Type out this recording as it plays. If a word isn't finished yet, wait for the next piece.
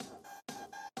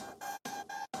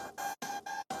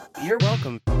You're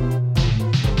welcome.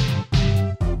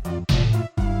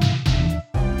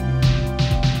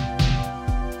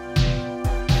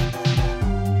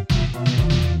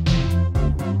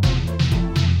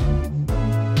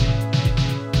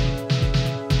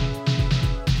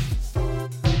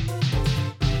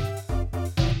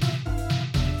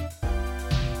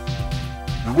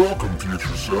 You're welcome, future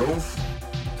self.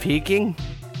 Peeking?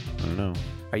 I don't know.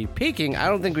 Are you peeking? I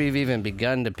don't think we've even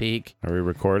begun to peak. Are we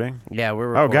recording? Yeah,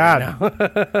 we're Oh, recording God.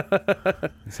 now.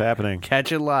 It's happening.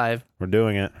 Catch it live. We're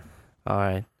doing it. All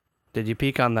right. Did you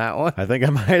peek on that one? I think I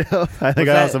might have. I think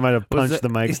I also might have punched the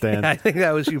mic stand. I think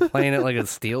that was you playing it like a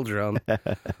steel drum.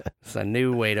 It's a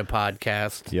new way to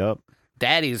podcast. Yep.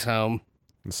 Daddy's home.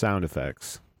 And sound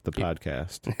effects. The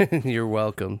podcast. You're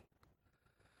welcome.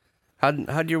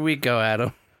 How'd your week go,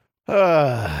 Adam?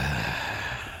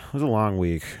 It was a long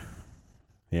week.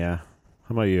 Yeah.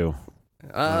 How about you?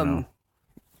 I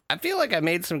feel like I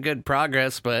made some good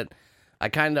progress, but I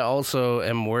kind of also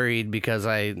am worried because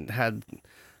I had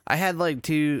like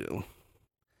a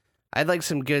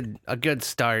good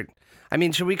start. I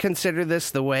mean, should we consider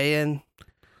this the weigh-in?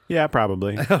 Yeah,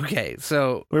 probably. Okay,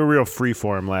 so We were real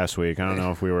freeform last week. I don't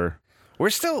know if we were. we're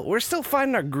still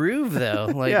finding our groove though.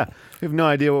 Like, Yeah. We have no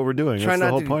idea what we're doing. try That's the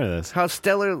not whole to- point of this. How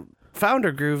Stellar found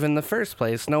her groove in the first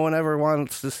place. No one ever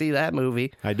wants to see that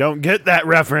movie. I don't get that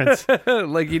reference.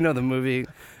 Like, you know the movie.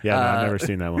 Yeah, no, I've never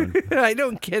seen that one. I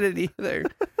don't get it either.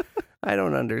 I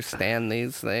don't understand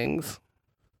these things.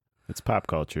 It's pop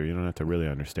culture. You don't have to really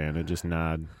understand it. Just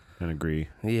nod and agree.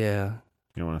 Yeah.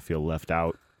 You don't want to feel left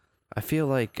out. I feel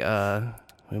like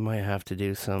we might have to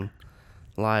do some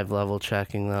live level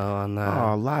checking, though, on that.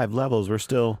 Oh, live levels. We're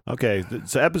still... Okay,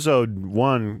 so episode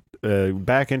 1,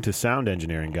 back into sound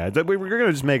engineering, guys. We're going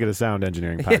to just make it a sound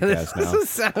engineering podcast This now. is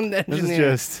sound This engineering. is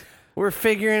just... We're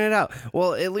figuring it out.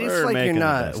 Well, at least We're like you're making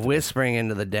our not best of it. whispering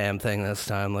into the damn thing this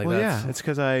time. Like Well, that's yeah, it's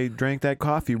because I drank that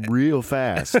coffee real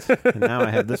fast, and now I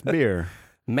have this beer.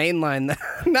 mainline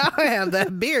that. Now I have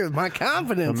that beer, my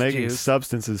confidence I'm making juice.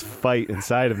 substances fight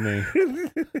inside of me.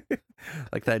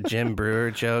 Like that Jim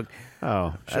Brewer joke.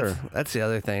 Oh, sure. That's the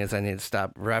other thing is I need to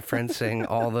stop referencing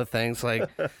all the things. Like,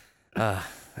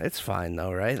 it's fine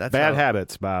though, right? That's Bad how-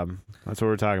 habits, Bob. That's what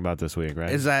we're talking about this week,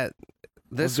 right? Is that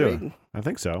this We'll do week? it. I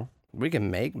think so. We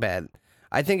can make bad.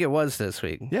 I think it was this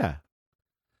week. Yeah.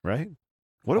 Right?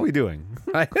 What are we doing?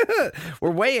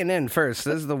 We're weighing in first.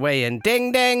 This is the weigh in.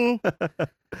 Ding ding. We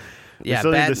Yeah,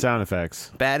 still need bad, the sound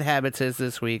effects. bad habits is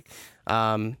this week.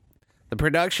 The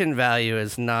production value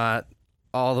is not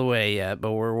all the way yet,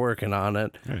 but we're working on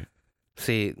it. Right.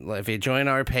 See, if you join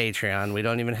our Patreon, we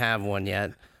don't even have one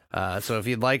yet. So if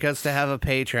you'd like us to have a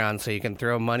Patreon so you can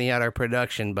throw money at our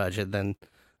production budget, then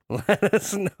let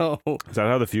us know. Is that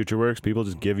how the future works? People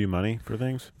just give you money for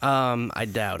things? I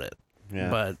doubt it. Yeah.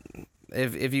 But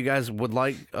if you guys would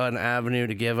like an avenue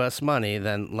to give us money,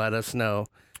 then let us know,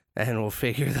 and we'll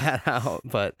figure that out.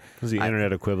 But This is the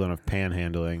internet equivalent of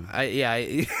panhandling.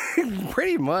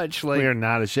 pretty much like We are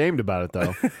not ashamed about it,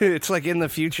 though. it's like in the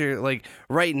future, like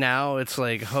right now, it's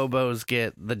like hobos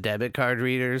get the debit card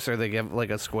readers, or they get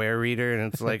like a Square reader,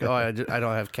 and it's like, oh, I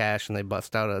don't have cash, and they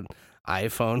bust out an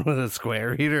iPhone with a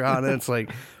Square reader on it. It's like,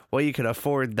 well, you could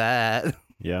afford that.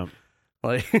 Yeah.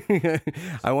 Like,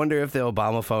 I wonder if the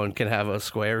Obama phone can have a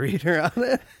Square reader on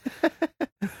it.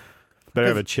 Better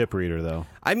have a chip reader, though.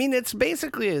 I mean, it's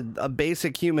basically a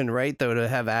basic human right, though, to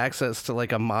have access to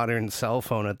like a modern cell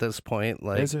phone at this point.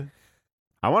 Like, Is it?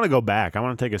 I want to go back. I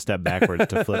want to take a step backwards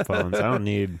to flip phones. I don't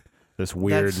need this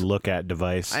weird That's- look-at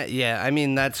device. I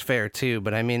mean, that's fair too,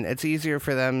 but I mean, it's easier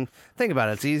for them. Think about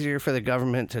it. It's easier for the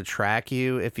government to track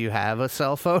you if you have a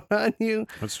cell phone on you.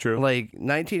 That's true. Like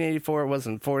 1984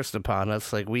 wasn't forced upon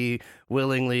us. Like we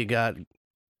willingly got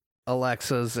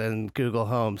Alexas and Google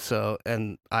Home,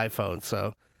 and iPhone.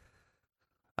 So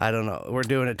I don't know. We're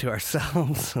doing it to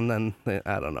ourselves, and then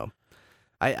I don't know.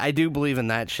 I do believe in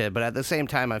that shit, but at the same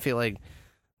time, I feel like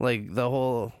the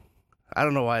whole. I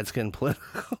don't know why it's getting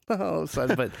political all of a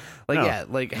sudden, but like, No. yeah,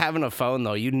 like having a phone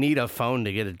though, you need a phone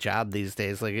to get a job these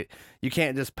days. Like you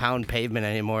can't just pound pavement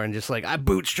anymore and just like, I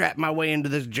bootstrapped my way into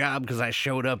this job because I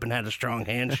showed up and had a strong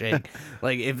handshake.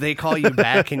 Like if they call you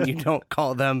back and you don't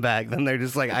call them back, then they're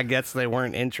just like, I guess they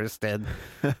weren't interested.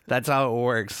 That's how it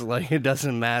works. Like it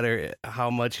doesn't matter how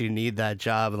much you need that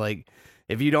job. Like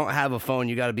if you don't have a phone,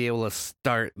 you got to be able to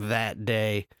start that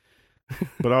day.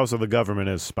 But also the government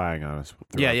is spying on us.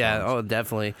 through our Yeah. phones. Oh,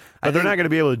 definitely. But they're not going to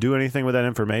be able to do anything with that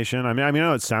information. I mean, I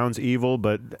know it sounds evil,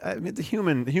 but I mean, the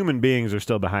human beings are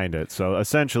still behind it. So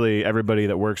essentially, everybody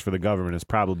that works for the government is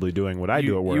probably doing what I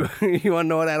do at work. You want to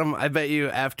know what, Adam? I bet you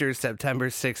after September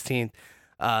 16th,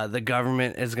 the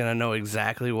government is going to know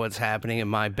exactly what's happening in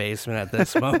my basement at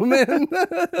this moment. I'm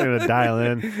going to dial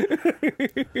in.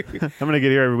 I'm going to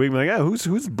get here every week and be like, oh,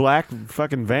 whose black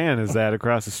fucking van is that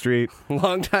across the street?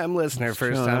 Long-time listener,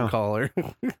 first-time caller.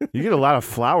 You get a lot of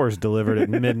flowers delivered at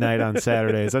midnight on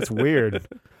Saturdays. That's weird.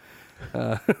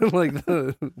 Like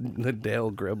the Dale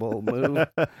Gribble move.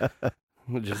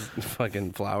 Just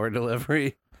fucking flower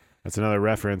delivery. That's another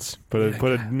reference. Put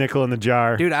a nickel in the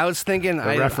jar. Dude, I was thinking,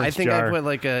 I think jar. I put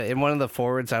like in one of the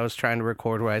forwards I was trying to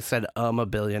record where I said a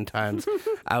billion times.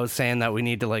 I was saying that we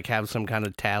need to like have some kind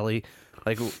of tally.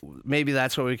 Like maybe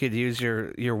that's what we could use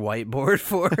your whiteboard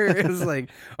for is like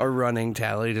a running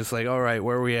tally. Just like, all right,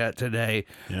 where are we at today?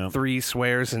 Yep. 3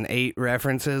 swears and 8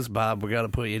 references. Bob, we got to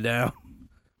put you down.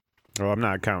 Oh, I'm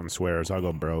not counting swears. I'll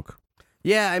go broke.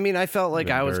 Yeah, I mean, I felt like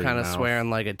I was dirty kind of mouth. swearing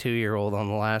like a 2-year-old on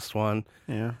the last one.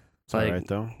 Yeah. It's Like- all right,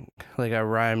 though. Like I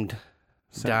rhymed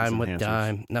Sentence dime with enhancers.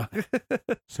 dime. No.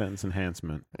 Sentence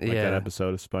enhancement. Like Yeah. that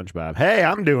episode of SpongeBob. Hey,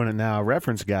 I'm doing it now.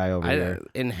 Reference guy over there.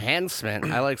 Enhancement.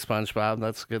 I like SpongeBob.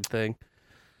 That's a good thing.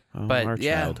 Oh, but, our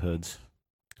yeah. childhoods.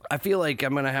 I feel like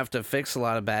I'm going to have to fix a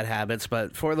lot of bad habits,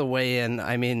 but for the weigh-in,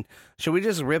 I mean, should we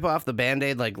just rip off the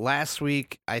Band-Aid? Like last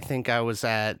week, I think I was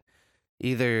at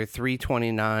either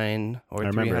 329 or I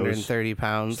remember it was 330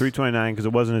 pounds. 329 because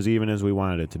it wasn't as even as we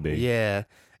wanted it to be. Yeah.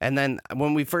 And then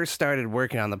when we first started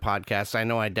working on the podcast, I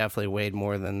know I definitely weighed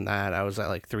more than that. I was at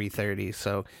like 330.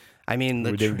 So, I mean,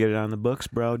 We didn't get it on the books,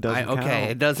 bro. Doesn't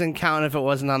count. it doesn't count if it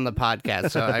wasn't on the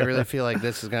podcast. So I really feel like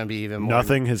this is going to be even more.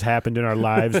 Nothing has happened in our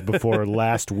lives before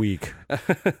last week.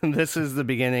 This is the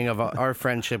beginning of our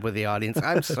friendship with the audience.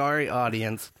 I'm sorry,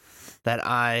 audience, that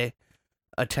I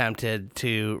attempted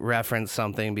to reference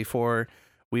something before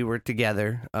we were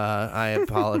together. I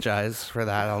apologize for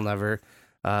that. I'll never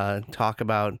talk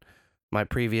about my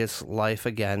previous life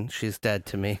again. She's dead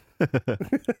to me.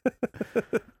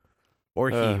 Or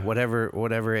he,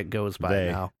 whatever it goes by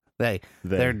They. now.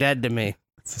 They're dead to me.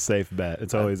 It's a safe bet.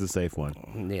 It's always a safe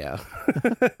one. Yeah.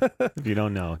 If you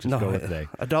don't know, just go with they.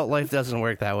 Adult life doesn't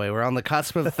work that way. We're on the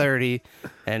cusp of 30,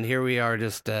 and here we are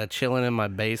just chilling in my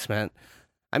basement.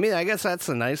 I mean, I guess that's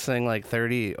the nice thing. Like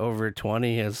 30 over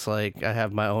 20 is like I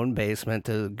have my own basement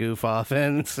to goof off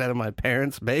in instead of my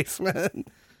parents' basement.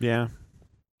 Yeah.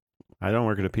 I don't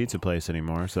work at a pizza place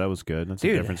anymore, so that was good. That's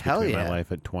Dude, the difference hell between yeah. my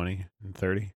life at 20 and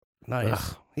 30. Nice.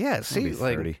 Ugh. Yeah, I'll see, be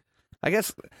like 30. I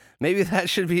guess maybe that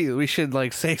should be, we should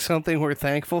like say something we're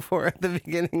thankful for at the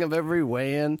beginning of every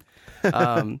weigh-in.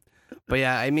 But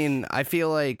yeah, I mean, I feel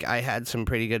like I had some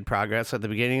pretty good progress at the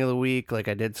beginning of the week. Like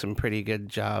I did some pretty good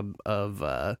job of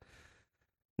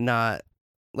not,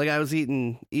 like I was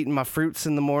eating my fruits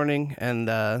in the morning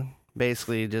and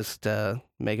basically just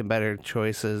making better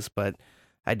choices. But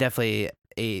I definitely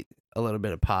ate a little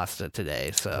bit of pasta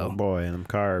today, so Oh boy, and them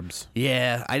carbs.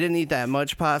 yeah, I didn't eat that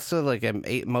much pasta. Like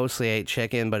I mostly ate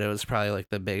chicken, but it was probably like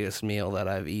the biggest meal that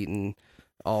I've eaten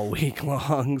all week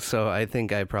long. So I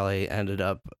think I probably ended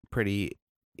up pretty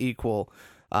equal.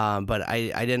 But I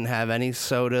didn't have any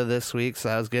soda this week, so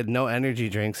that was good. No energy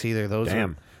drinks either.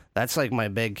 That's like my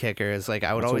big kicker. Is like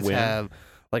I would That's a always win. have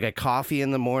like a coffee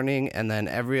in the morning, and then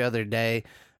every other day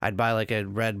I'd buy like a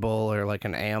Red Bull or like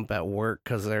an Amp at work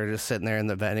because they're just sitting there in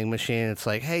the vending machine. It's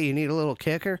like, hey, you need a little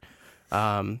kicker?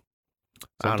 I don't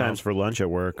Sometimes know. for lunch at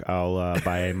work, I'll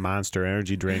buy a Monster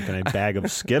Energy drink and a bag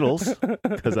of Skittles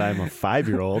because I'm a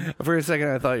 5-year-old. For a second,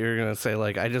 I thought you were gonna say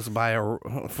like I just buy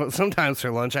sometimes for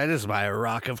lunch I just buy a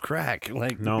rock of crack,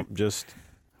 like No, just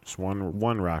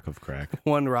one rock of crack.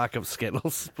 one rock of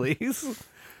Skittles, please.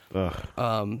 Ugh.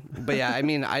 But yeah, I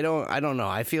mean, I don't know.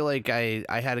 I feel like I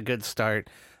had a good start.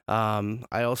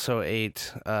 I also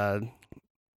ate a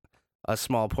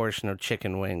small portion of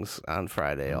chicken wings on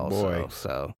Friday also. Boy.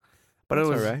 So, but That's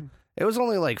it was all right. It was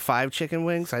only like 5 chicken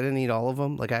wings. I didn't eat all of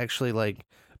them. Like I actually like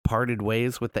parted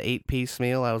ways with the 8-piece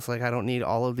meal. I was like, I don't need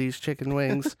all of these chicken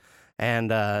wings.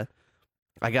 And I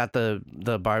got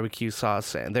the barbecue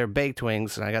sauce, and they're baked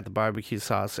wings, and I got the barbecue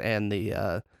sauce and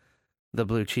the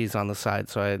blue cheese on the side,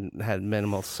 so I had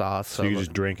minimal sauce. So you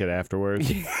just drink it afterwards?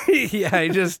 Yeah, I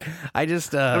just I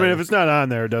mean, if it's not on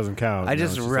there, it doesn't count. I You know,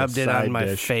 just it's a rubbed it on side my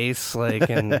dish. face, like,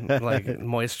 and like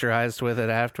moisturized with it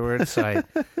afterwards. So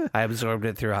I absorbed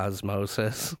it through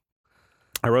osmosis.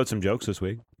 I wrote some jokes this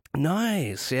week.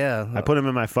 Nice, yeah. I put them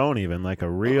in my phone even, like a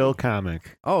real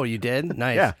comic. Oh, you did?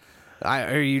 Nice. Yeah.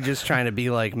 Are you just trying to be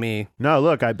like me? No,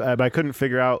 look, I couldn't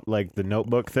figure out like the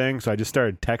notebook thing, so I just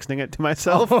started texting it to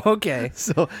myself. Oh, okay.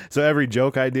 So every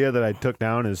joke idea that I took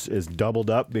down is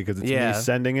doubled up because it's Yeah. me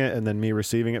sending it and then me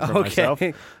receiving it from Okay. myself.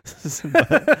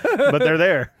 but they're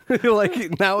there.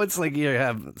 Like now it's like you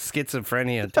have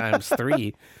schizophrenia times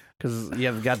 3. Because you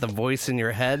have got the voice in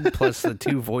your head plus the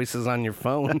 2 voices on your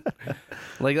phone.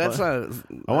 Like, that's not...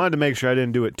 I wanted to make sure I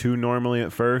didn't do it too normally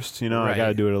at first. You know, Right. I got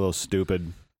to do it a little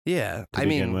stupid Yeah, to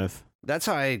begin with. That's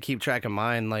how I keep track of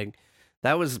mine. Like,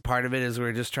 that was part of it, is we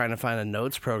were just trying to find a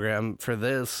notes program for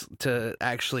this to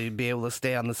actually be able to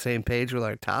stay on the same page with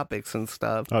our topics and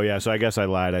stuff. Oh, yeah, so I guess I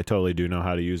lied. I totally do know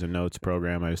how to use a notes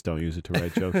program. I just don't use it to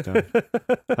write jokes down.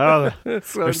 Oh,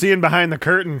 they're seeing behind the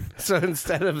curtain. So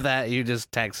instead of that, you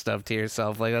just text stuff to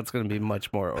yourself. Like, that's going to be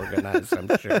much more organized,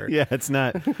 I'm sure. Yeah, it's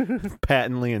not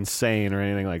patently insane or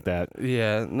anything like that.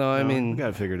 Yeah, no, I mean... we got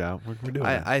to figure it out. We're doing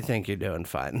it. I think you're doing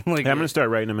fine. Like, I'm going to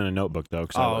start writing them in a notebook, though.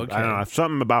 Okay. I don't know.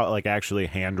 Something about, like, actually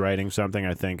handwriting something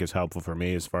I think is helpful for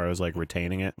me as far as, like,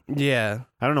 retaining it. Yeah.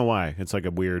 I don't know why. It's like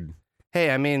a weird...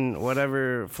 Hey, I mean,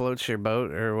 whatever floats your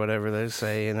boat or whatever they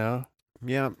say, you know?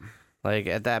 Yeah. Like,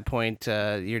 at that point,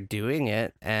 you're doing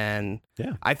it, and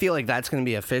Yeah. I feel like that's going to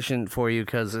be efficient for you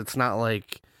because it's not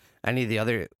like any of the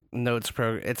other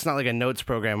it's not like a notes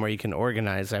program where you can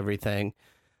organize everything.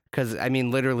 Because, I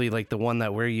mean, literally, like, the one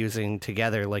that we're using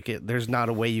together, like, there's not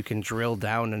a way you can drill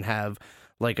down and have,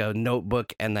 like, a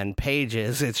notebook and then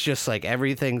pages. It's just, like,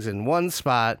 everything's in one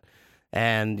spot,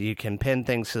 and you can pin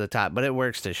things to the top, but it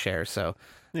works to share, so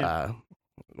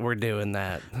we're doing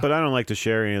that. But I don't like to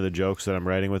share any of the jokes that I'm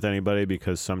writing with anybody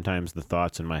because sometimes the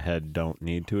thoughts in my head don't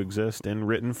need to exist in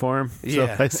written form. So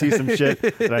Yeah. if I see some shit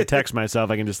that I text myself,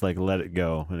 I can just, like, let it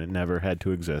go, and it never had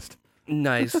to exist.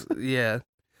 Nice, yeah.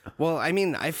 Well, I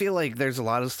mean, I feel like there's a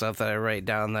lot of stuff that I write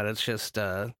down that it's just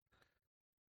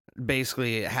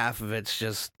basically half of it's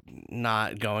just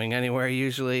not going anywhere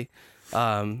usually.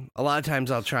 A lot of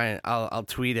times I'll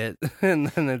tweet it and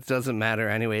then it doesn't matter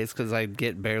anyways because I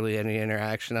get barely any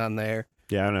interaction on there.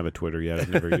 Yeah, I don't have a Twitter yet. I've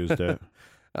never used it.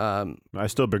 I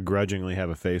still begrudgingly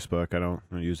have a Facebook. I don't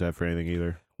use that for anything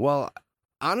either. Well,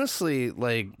 honestly,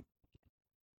 like,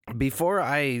 before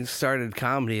I started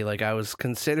comedy, like, I was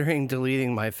considering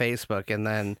deleting my Facebook, and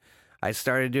then I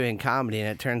started doing comedy, and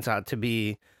it turns out to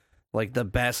be, like, the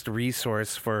best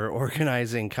resource for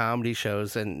organizing comedy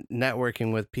shows and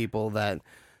networking with people that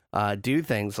do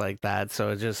things like that. So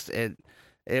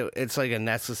it's like a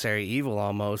necessary evil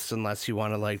almost, unless you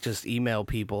want to, like, just email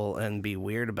people and be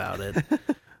weird about it.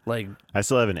 Like, I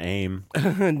still have an AIM.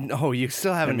 oh, you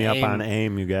still have Hit an me AIM, up on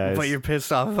AIM, you guys. but you're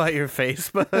pissed off about your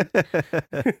Facebook.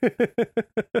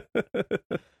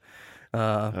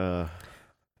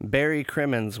 Barry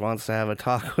Crimmins wants to have a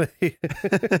talk with you.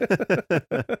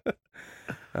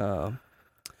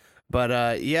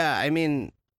 Yeah, I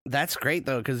mean, that's great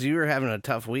though, because you were having a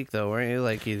tough week though, weren't you?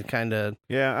 Like, you kind of...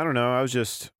 Yeah, I don't know. I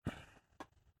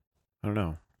don't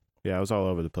know. Yeah, I was all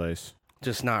over the place.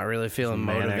 just not really feeling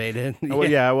Manic. motivated. Well,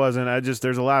 yeah, I wasn't.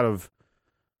 There's a lot of,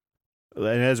 and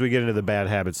as we get into the bad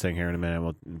habits thing here in a minute,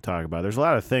 we'll talk about it. There's a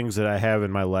lot of things that I have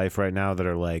in my life right now that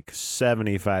are like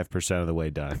 75% of the way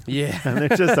done. Yeah. And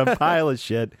there's just a pile of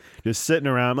shit just sitting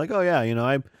around. I'm like, oh yeah,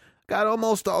 I got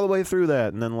almost all the way through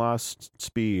that and then lost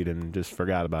speed and just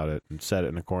forgot about it and set it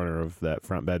in a corner of that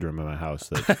front bedroom of my house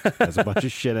that has a bunch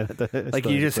of shit in it. Like,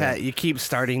 you keep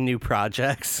starting new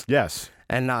projects. Yes.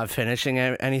 And not finishing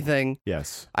anything.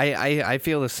 Yes. I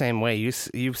feel the same way.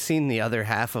 You've seen the other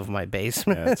half of my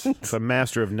basement. Yeah, it's a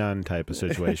master of none type of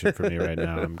situation for me right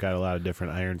now. I've got a lot of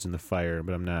different irons in the fire,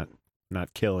 but I'm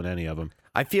not killing any of them.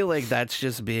 I feel like that's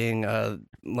just being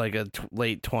like a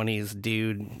late 20s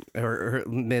dude or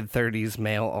mid 30s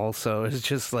male also. It's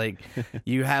just like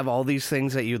you have all these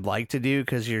things that you'd like to do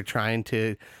because you're trying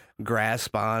to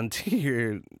grasp on to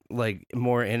your like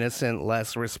more innocent,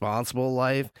 less responsible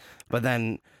life, but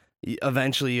then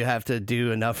eventually you have to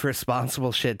do enough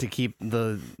responsible shit to keep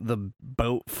the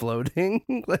boat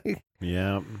floating. Like,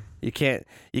 yeah, you can't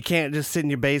just sit in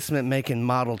your basement making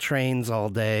model trains all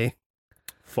day.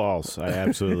 False. I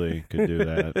absolutely could do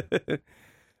that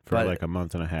for like a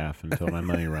month and a half until my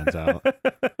money runs out.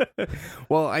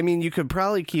 Well, I mean, you could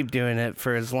probably keep doing it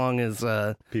for as long as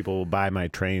people will buy my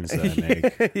trains that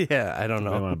I make. Yeah, I don't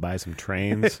know. I want to buy some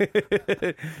trains.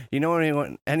 You know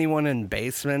anyone in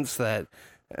basements that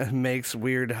makes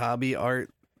weird hobby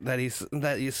art that you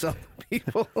sell to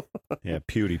people? Yeah,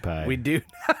 PewDiePie. We do.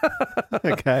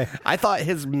 Okay. I thought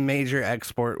his major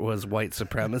export was white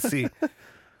supremacy.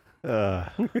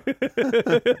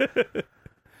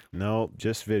 No,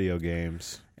 just video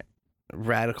games.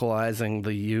 Radicalizing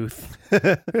the youth.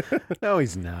 No,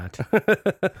 he's not.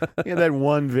 He had that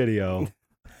one video.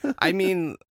 I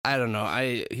mean, I don't know.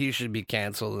 He should be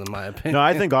canceled in my opinion. No,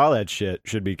 I think all that shit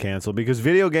should be canceled because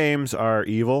video games are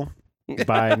evil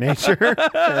by nature.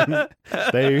 And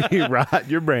they rot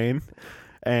your brain.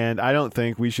 And I don't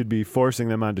think we should be forcing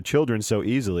them onto children so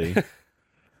easily.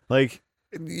 Like,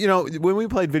 You know, when we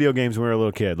played video games when we were a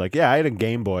little kid, like, yeah, I had a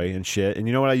Game Boy and shit. And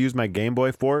you know what I used my Game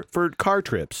Boy for? For car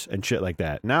trips and shit like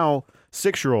that. Now,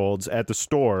 6-year-olds at the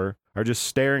store are just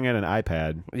staring at an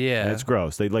iPad. Yeah. And it's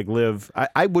gross. They like live.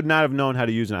 I would not have known how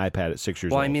to use an iPad at 6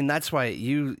 years old. Well, I mean, that's why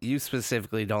you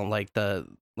specifically don't like the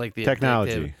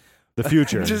technology. addictive- The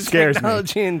future just scares me.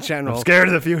 technology in general. I'm scared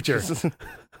of the future.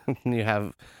 You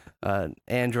have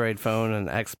Android phone, an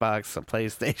Xbox, a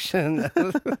PlayStation.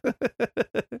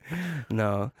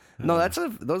 No,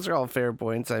 those are all fair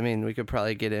points. I mean, we could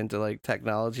probably get into like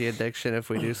technology addiction if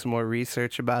we do some more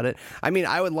research about it. I mean,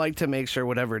 I would like to make sure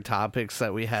whatever topics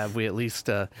that we have at least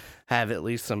have at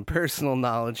least some personal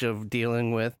knowledge of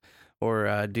dealing with,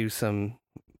 or do some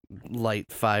light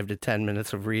 5 to 10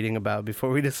 minutes of reading about before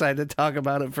we decide to talk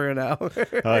about it for an hour.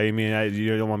 Oh, you mean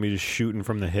you don't want me just shooting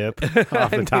from the hip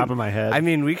off the top of my head? I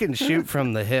mean, we can shoot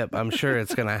from the hip. I'm sure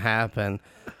it's gonna happen.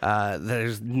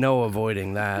 There's no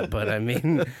avoiding that. But I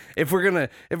mean, if we're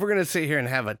gonna sit here and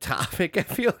have a topic, I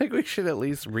feel like we should at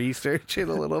least research it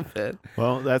a little bit.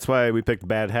 Well, that's why we picked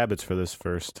bad habits for this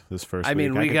first. I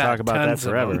mean, week. we could got talk about that tons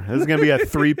of forever. them. This is gonna be a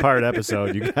 3-part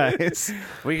episode, you guys.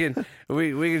 We can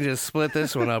just split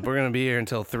this one up. We're gonna be here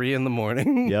until 3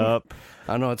 a.m. Yup.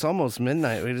 I know it's almost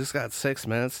midnight. We just got 6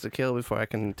 minutes to kill before I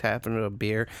can tap into a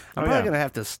beer. I'm Oh, probably yeah. gonna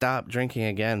have to stop drinking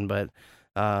again, but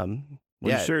Well,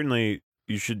 yeah.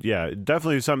 you should, yeah,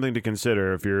 definitely something to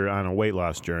consider if you're on a weight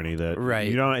loss journey. That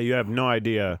Right. you have no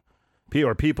idea,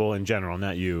 or people in general,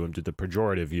 not you, the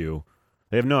pejorative you.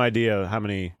 They have no idea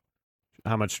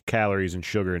how much calories and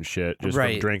sugar and shit just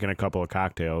Right. from drinking a couple of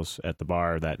cocktails at the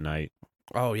bar that night.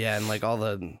 Oh yeah, and like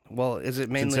is it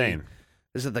It's mainly insane.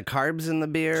 is it the carbs in the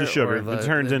beer? It's the sugar. Or It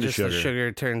turns into just sugar. The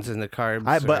sugar turns into carbs.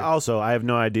 But or- also, I have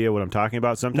no idea what I'm talking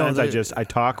about. Sometimes I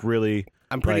talk really.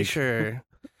 I'm pretty like- sure.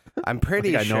 I'm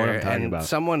pretty I know sure. what I'm talking and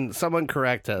about. someone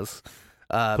correct us.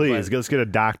 Please, let's get a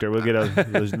doctor. We'll get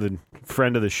the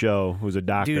friend of the show who's a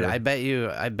doctor. Dude, I bet you we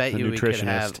could have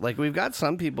nutritionist. like we've got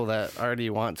some people that already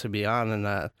want to be on,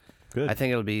 and Good. I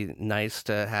think it'll be nice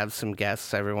to have some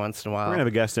guests every once in a while. We're gonna have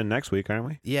a guest in next week, aren't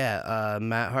we? Yeah,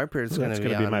 Matt Harper's going That's to be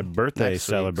gonna be on my birthday next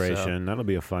week, celebration. That'll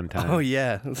be a fun so- time. Oh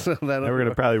yeah, so And we're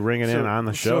gonna probably ring it in on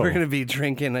the show. So we're gonna be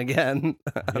drinking again.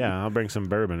 Yeah, I'll bring some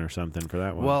bourbon or something for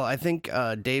that one. Well, I think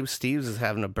Dave Steves is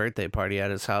having a birthday party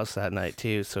at his house that night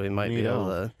too, so he might be able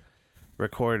to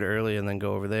record early and then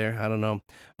go over there. I don't know,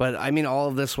 but I mean, all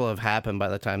of this will have happened by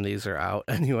the time these are out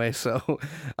anyway, so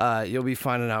you'll be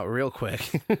finding out real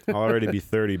quick. I'll already be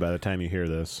 30 by the time you hear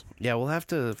this. Yeah, we'll have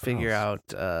to figure out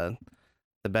the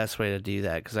best way to do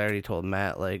that because I already told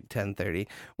Matt like 10:30.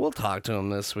 We'll talk to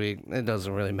him this week. It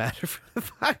doesn't really matter for the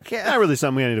podcast. Not really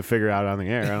something we need to figure out on the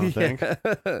air. I don't think. Yeah.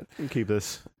 We can keep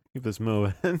this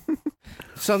moving.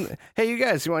 Hey, you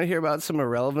guys, you want to hear about some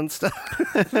irrelevant stuff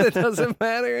that doesn't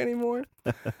matter anymore?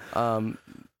 I don't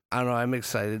know. I'm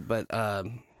excited, but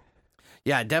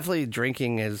yeah, definitely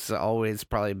drinking has always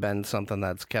probably been something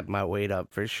that's kept my weight up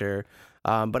for sure.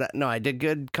 But no, I did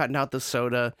good cutting out the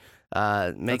soda,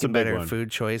 making big better one.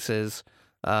 food choices.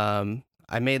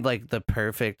 I made like the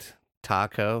perfect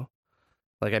taco.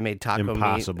 Like I made taco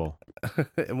Impossible.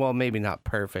 meat. Well, maybe not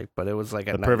perfect, but it was like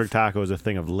a The nice... perfect taco is a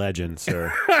thing of legend,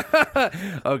 sir.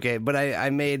 Okay, but I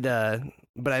made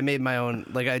my own,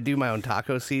 like I do my own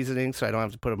taco seasoning, so I don't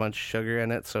have to put a bunch of sugar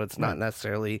in it, so it's not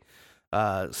necessarily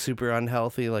super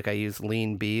unhealthy. Like I use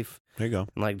lean beef There you go.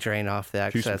 and like drain off the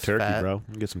Choose excess some turkey, fat. bro.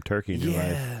 Get some turkey in your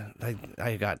life. Yeah,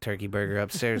 I got turkey burger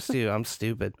upstairs too. I'm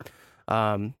stupid.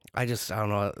 I don't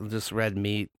know, just red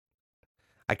meat.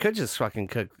 I could just fucking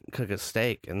cook a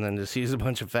steak and then just use a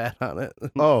bunch of fat on it.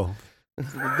 Oh,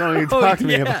 don't even talk to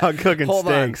me yeah. about cooking Hold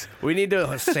steaks. on. We need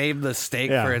to save the steak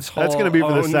Yeah, for its whole that's gonna be for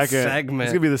the own second segment.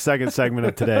 It's gonna be the second segment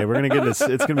of today. We're gonna get this.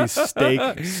 It's gonna be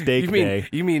steak day.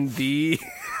 You mean the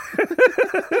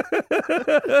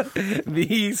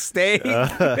the steak?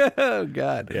 Oh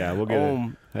God. Yeah, we'll get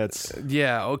it. That's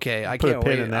Yeah, okay. I Put a can't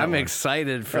pin wait. in that I'm one.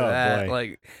 excited for Oh, that. boy.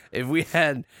 Like if we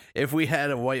had a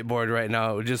whiteboard right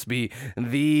now, it would just be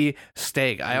the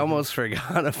steak. I Mm-hmm. almost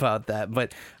forgot about that.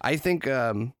 But I think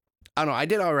I don't know. I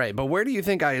did all right, but where do you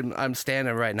think I'm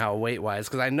standing right now, weight wise?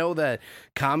 Because I know that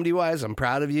comedy wise, I'm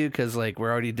proud of you because like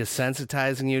we're already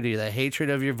desensitizing you to the hatred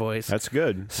of your voice. that's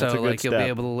good. So That's a good like you'll be step.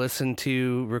 able to listen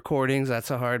to recordings.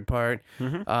 That's a hard part.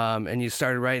 And you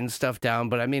started writing stuff down.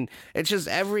 But I mean, it's just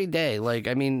every day. Like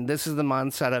I mean, this is the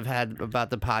mindset I've had about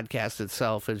the podcast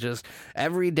itself. It's just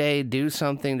every day do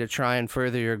something to try and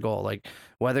further your goal. Like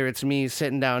whether it's me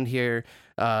sitting down here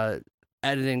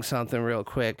editing something real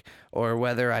quick, or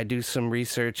whether I do some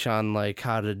research on like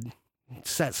how to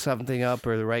set something up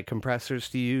or the right compressors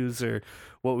to use or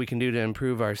what we can do to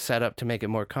improve our setup to make it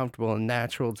more comfortable and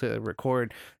natural to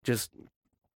record. Just,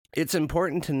 it's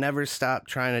important to never stop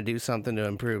trying to do something to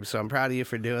improve. So I'm proud of you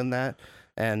for doing that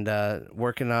and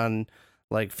working on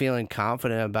like feeling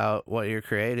confident about what you're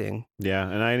creating. Yeah,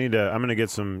 and I'm going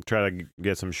to try to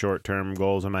get some short-term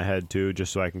goals in my head too,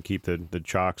 just so I can keep the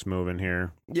chalks moving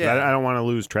here. Yeah. I don't want to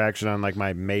lose traction on like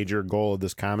my major goal of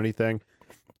this comedy thing.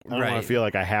 I don't want to feel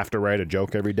like I have to write a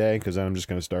joke every day because then I'm just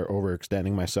going to start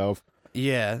overextending myself.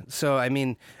 Yeah. So, I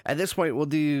mean, at this point, we'll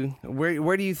do,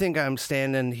 where do you think I'm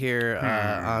standing here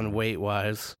on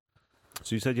weight-wise?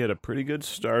 So you said you had a pretty good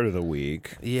start of the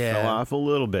week. Yeah. Fell off a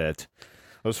little bit.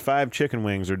 Those 5 chicken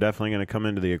wings are definitely going to come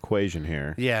into the equation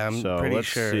here. Yeah, I'm pretty let's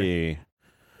sure. See.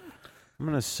 I'm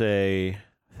going to say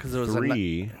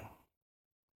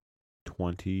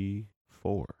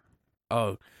 324.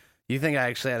 Oh, you think I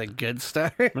actually had a good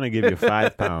start? I'm going to give you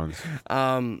 5 pounds.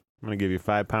 I'm going to give you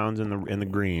 5 pounds in the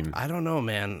green. I don't know,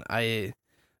 man. I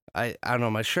don't know.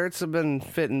 My shirts have been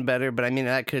fitting better, but I mean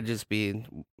that could just be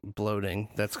bloating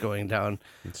that's going down.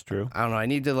 It's true. I don't know. I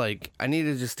need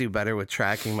to just do better with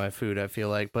tracking my food, I feel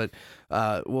like, but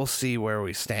we'll see where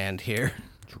we stand here.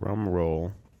 Drum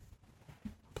roll,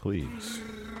 please.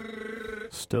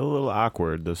 Still a little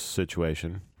awkward, this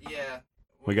situation. Yeah.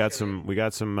 We got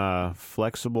some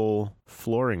flexible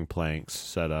flooring planks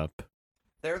set up.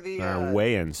 They're the our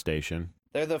weigh-in station.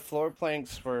 They're the floor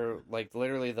planks for, like,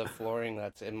 literally the flooring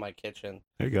that's in my kitchen.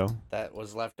 There you go. That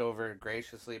was left over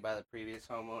graciously by the previous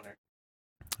homeowner.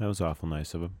 That was awful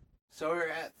nice of him. So we were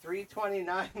at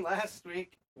 329 last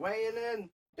week, weighing in.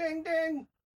 Ding, ding.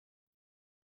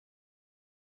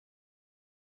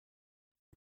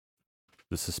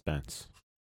 The suspense.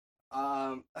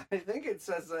 I think it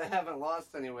says I haven't lost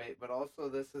any weight, but also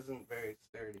this isn't very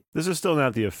sturdy. This is still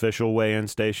not the official weigh-in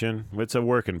station. It's a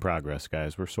work in progress,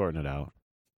 guys. We're sorting it out.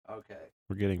 Okay.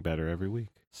 We're getting better every week.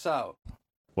 So.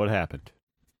 What happened?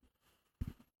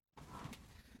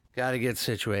 Gotta get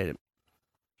situated.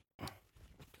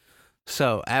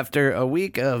 So, after a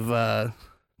week of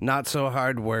not so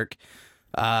hard work,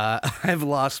 I've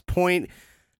lost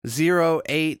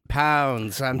 0.08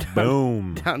 pounds. I'm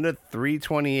Boom. down to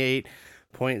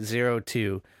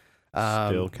 328.02.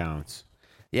 Still counts.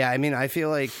 Yeah, I mean, I feel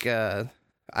like, I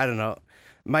don't know.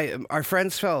 Our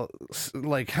friends felt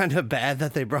like kind of bad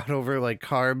that they brought over like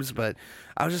carbs, but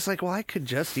I was just like, well, I could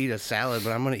just eat a salad, but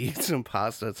I'm going to eat some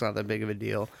pasta. It's not that big of a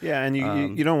deal. Yeah, and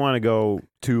you don't want to go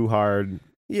too hard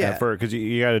at first because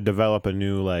you got to develop a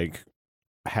new like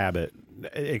habit.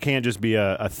 It can't just be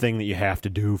a thing that you have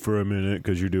to do for a minute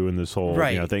because you're doing this whole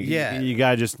thing. Yeah. You got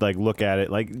to just like look at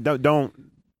it. Like don't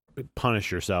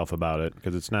punish yourself about it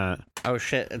because it's not. Oh,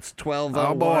 shit. It's 12.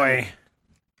 Oh, boy.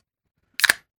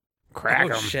 Crack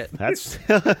 'em. Oh, shit. That's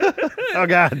oh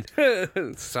god.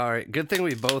 Sorry. Good thing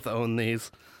we both own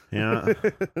these. Yeah.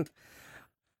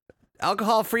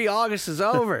 Alcohol-free August is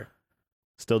over.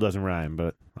 Still doesn't rhyme,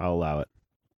 but I'll allow it.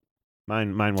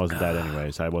 Mine wasn't that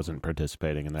anyways. I wasn't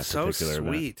participating in that particular event.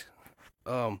 Sweet.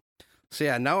 So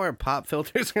yeah, now our pop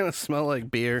filter's gonna smell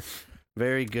like beer.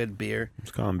 Very good beer.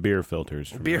 Let's call them beer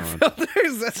filters. Beer filters.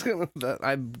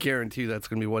 I guarantee that's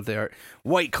gonna be what they are.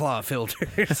 White Claw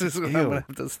filters is what I'm gonna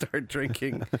have to start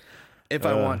drinking if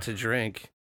I want to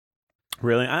drink.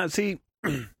 Really? See,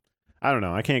 I don't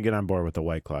know. I can't get on board with the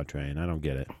White Claw train. I don't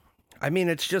get it. I mean,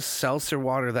 it's just seltzer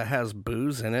water that has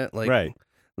booze in it. Like, right.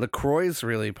 LaCroix is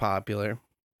really popular.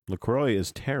 LaCroix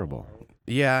is terrible.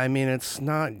 Yeah, I mean, it's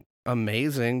not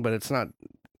amazing, but it's not.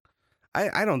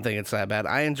 I don't think it's that bad.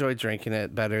 I enjoy drinking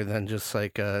it better than just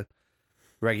like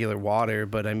regular water,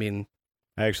 but I mean,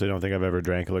 I actually don't think I've ever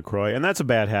drank a LaCroix, and that's a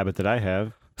bad habit that I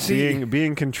have. See,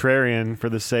 being contrarian for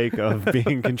the sake of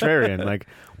being contrarian. Like,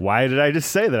 why did I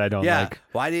just say that I don't like?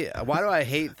 Why do I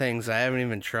hate things I haven't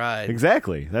even tried?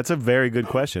 Exactly. That's a very good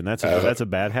question. That's a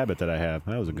bad habit that I have.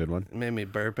 That was a good one. It made me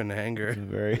burp in anger.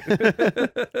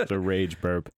 It's a rage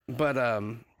burp. But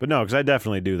no, because I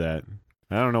definitely do that.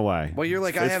 I don't know why. Well, you're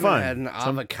like, I haven't had an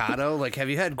avocado. Like, have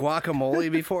you had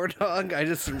guacamole before, dog? I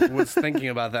just was thinking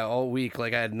about that all week.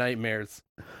 Like, I had nightmares.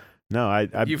 No, I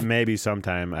maybe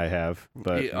sometime I have,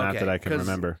 but not that I can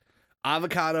remember.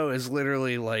 Avocado is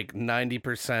literally like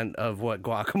 90% of what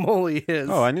guacamole is.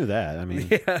 Oh, I knew that. I mean,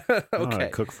 yeah, I know how okay. to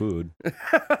cook food.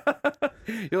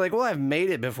 You're like, well, I've made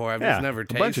it before. I've just never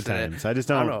tasted it. A bunch of times. I just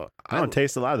don't. I don't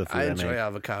taste a lot of the food I enjoy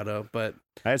avocado, but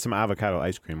I had some avocado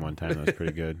ice cream one time. That was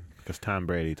pretty good. because Tom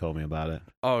Brady told me about it.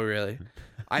 Oh, really?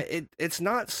 It's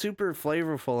not super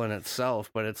flavorful in itself,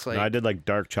 but it's like No, I did like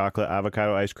dark chocolate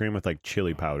avocado ice cream with like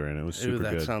chili powder in it. It was ooh, super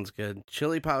that good. sounds good.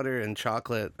 Chili powder and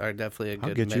chocolate are definitely a good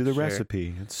I'll get you the mixture.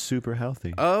 recipe. It's super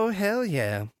healthy. Oh, hell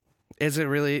yeah. Is it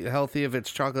really healthy if it's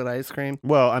chocolate ice cream?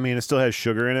 Well, I mean, it still has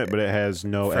sugar in it, but it has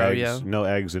no Froyo?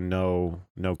 eggs, and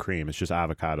no cream. It's just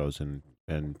avocados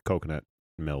and coconut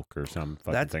milk or some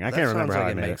fucking thing. I can't remember how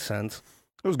I made it. Makes sense.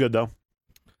 It was good though.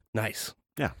 Nice.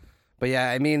 Yeah. But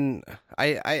yeah, I mean,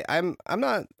 I'm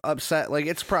not upset. Like,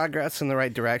 it's progress in the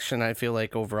right direction. I feel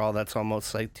like overall that's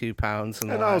almost like 2 pounds.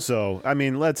 And also, I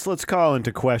mean, let's call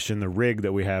into question the rig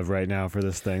that we have right now for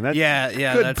this thing. That yeah,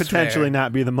 could that's potentially fair.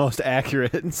 not be the most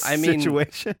accurate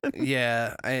situation.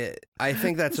 Yeah, I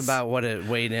think that's about what it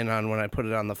weighed in on when I put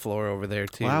it on the floor over there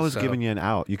too. Well, I was so. giving you an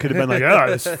out. You could have been like,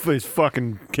 oh, this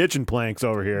fucking kitchen planks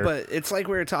over here. But it's like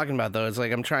we were talking about though. It's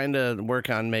like I'm trying to work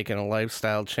on making a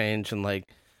lifestyle change and like,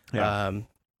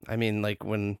 I mean, like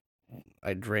when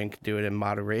I drink, do it in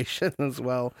moderation as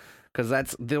well,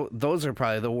 because those are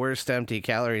probably the worst empty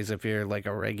calories if you're like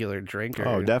a regular drinker.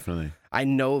 Oh, definitely. I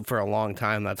know for a long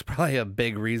time that's probably a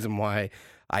big reason why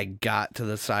I got to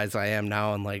the size I am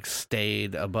now and like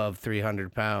stayed above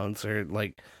 300 pounds or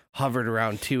like hovered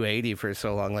around 280 for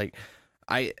so long. Like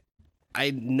I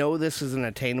know this is an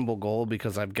attainable goal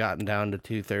because I've gotten down to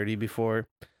 230 before.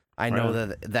 I know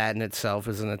that in itself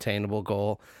is an attainable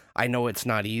goal. I know it's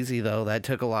not easy though. That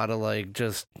took a lot of like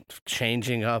just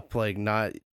changing up, like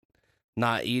not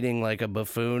eating like a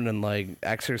buffoon and like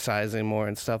exercising more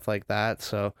and stuff like that.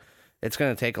 So it's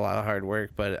going to take a lot of hard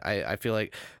work, but I feel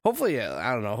like hopefully,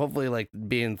 I don't know, hopefully like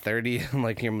being 30 and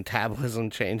like your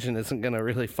metabolism changing isn't going to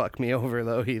really fuck me over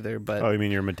though either. But Oh, you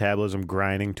mean your metabolism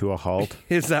grinding to a halt?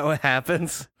 is that what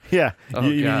happens? Yeah. Oh,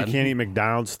 you God. can't eat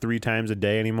McDonald's 3 times a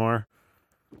day anymore?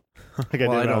 Like I did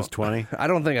when I was 20. I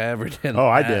don't think I ever did. Oh,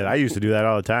 I that. did. I used to do that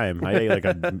all the time. I ate like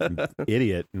an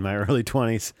idiot in my early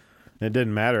 20s. It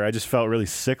didn't matter. I just felt really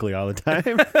sickly all the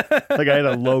time. Like I had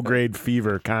a low-grade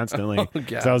fever constantly. Oh,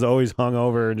 God. So I was always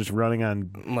hungover and just running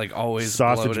on Like always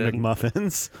sausage bloated.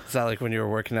 McMuffins. Is that like when you were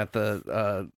working at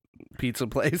the pizza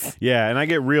place? Yeah, and I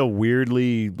get real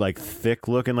weirdly like thick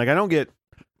looking. Like I don't get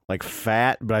like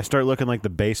fat, but I start looking like the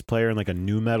bass player in like a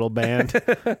new metal band.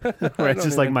 Where it's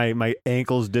just like my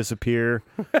ankles disappear.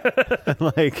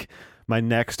 Like my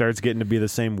neck starts getting to be the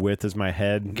same width as my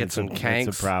head. Get some kanks.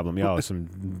 It's a problem. Yo,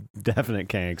 some definite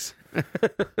kanks.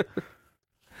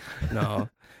 No.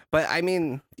 But I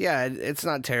mean, yeah, it's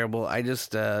not terrible. I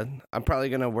just I'm probably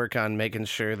going to work on making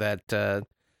sure that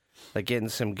like getting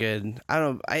some good,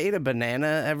 I ate a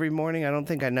banana every morning. I don't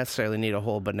think I necessarily need a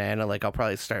whole banana. Like I'll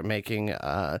probably start making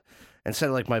instead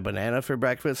of like my banana for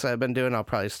breakfast I've been doing, I'll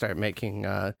probably start making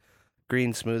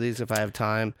green smoothies if I have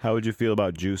time. How would you feel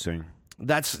about juicing?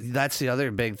 That's the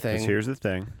other big 'Cause thing. here's the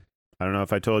thing. I don't know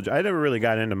if I told you. I never really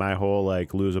got into my whole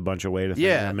like lose a bunch of weight thing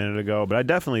a minute ago, but I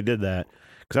definitely did that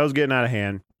because I was getting out of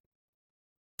hand.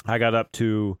 I got up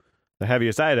to the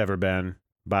heaviest I had ever been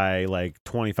by like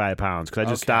 25 pounds because I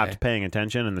just stopped paying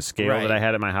attention and the scale that I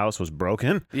had at my house was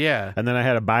broken. Yeah. And then I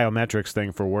had a biometrics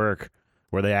thing for work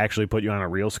where they actually put you on a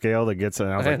real scale that gets it.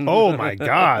 And I was like, oh my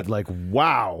God, like,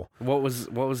 wow. What was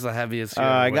the heaviest?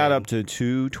 I got up to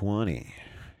 220,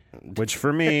 which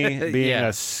for me,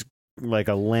 being like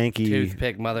a lanky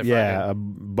toothpick motherfucker. Yeah, a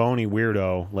bony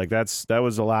weirdo. Like that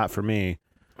was a lot for me.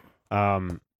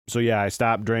 So yeah, I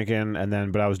stopped drinking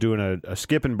but I was doing a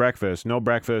skipping breakfast, no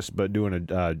breakfast, but doing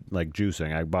a like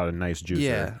juicing. I bought a nice juicer.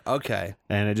 Yeah, okay.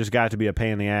 And it just got to be a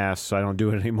pain in the ass, so I don't do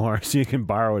it anymore. So you can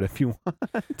borrow it if you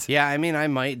want. Yeah, I mean, I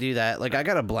might do that. Like I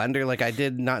got a blender. Like I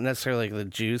did not necessarily like the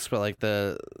juice, but like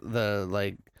the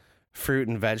like fruit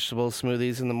and vegetable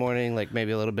smoothies in the morning. Like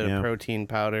maybe a little bit of protein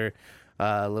powder,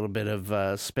 a little bit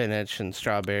of spinach and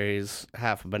strawberries,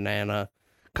 half a banana,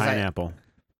 Pineapple.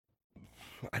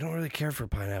 I don't really care for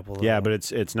pineapple. Yeah, but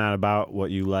it's not about what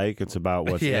you like. It's about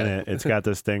what's in it. It's got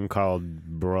this thing called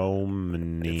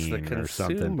bromelain or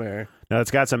something. No, it's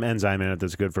got some enzyme in it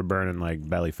that's good for burning like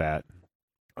belly fat.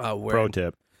 Pro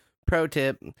tip.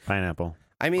 Pineapple.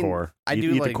 I mean, core. I eat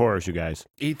do the cores, you guys.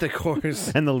 Eat the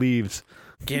cores. And the leaves.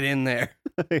 Get in there.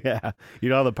 Yeah.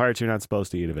 Eat all the parts you're not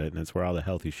supposed to eat of it, and it's where all the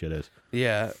healthy shit is.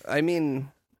 Yeah. I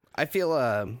mean, I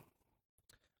feel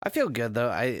good though.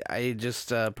 I just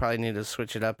probably need to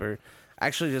switch it up or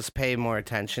actually just pay more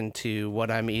attention to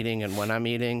what I'm eating and when I'm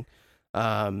eating.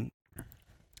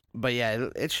 But yeah,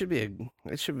 it should be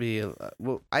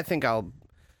well, I think I'll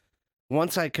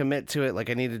once I commit to it, like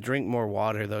I need to drink more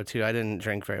water though too. I didn't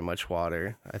drink very much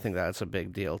water. I think that's a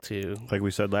big deal too. Like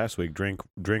we said last week, drink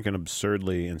an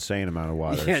absurdly insane amount of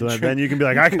water. Yeah, so then you can be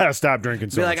like, I gotta stop drinking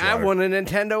so much Be like, water. I want a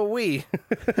Nintendo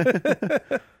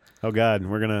Wii. Oh God,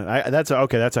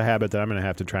 that's a habit that I'm gonna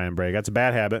have to try and break. That's a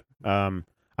bad habit.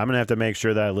 I'm gonna have to make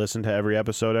sure that I listen to every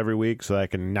episode every week so that I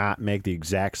can not make the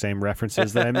exact same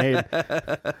references that I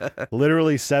made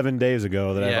literally 7 days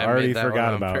ago that I've already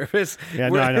forgot about. Purpose. Yeah,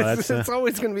 no, I know. It's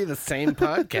always going to be the same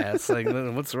podcast. Like,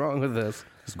 what's wrong with this?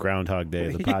 It's Groundhog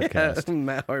Day, the podcast. Yeah,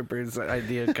 Matt Harper's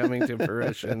idea coming to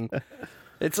fruition.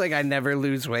 It's like I never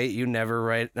lose weight. You never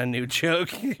write a new joke.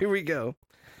 Here we go.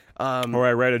 Or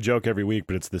I write a joke every week,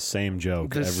 but it's the same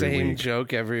joke the every same week.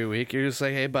 joke every week. You're just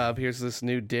like, hey, Bob, here's this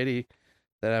new ditty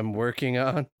that I'm working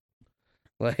on.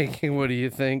 Like, what do you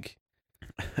think?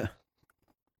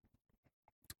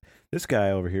 This guy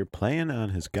over here playing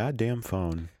on his goddamn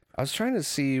phone. I was trying to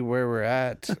see where we're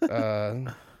at.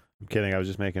 I'm kidding. I was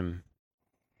just making.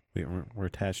 We're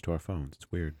attached to our phones.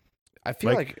 It's weird. I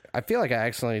feel like I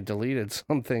accidentally deleted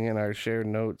something in our shared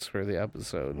notes for the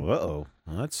episode. Whoa.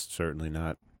 Well, that's certainly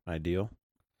not ideal.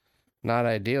 Not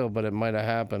ideal, but it might have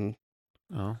happened.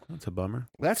 Oh, that's a bummer.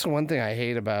 That's the one thing I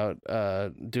hate about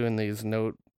doing these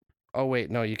note. Oh wait,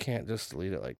 no, you can't just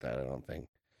delete it like that. I don't think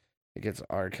it gets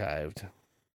archived.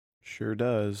 Sure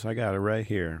does. I got it right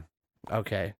here.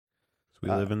 Okay. So we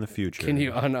live in the future. Can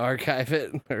you unarchive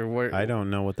it or where? I don't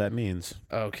know what that means.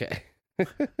 Okay.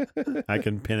 I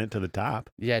can pin it to the top.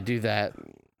 Yeah, do that.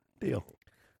 Deal.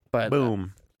 But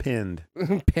boom, pinned.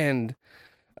 Pinned.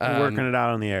 We're working it out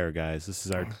on the air, guys. This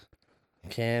is our.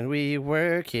 Can we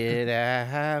work it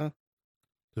out?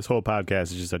 This whole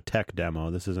podcast is just a tech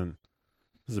demo. This is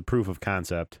a proof of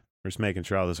concept. We're just making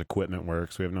sure all this equipment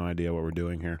works. We have no idea what we're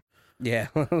doing here. Yeah,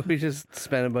 we just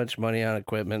spent a bunch of money on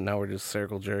equipment. Now we're just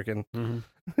circle jerking. Mm-hmm.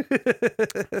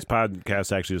 This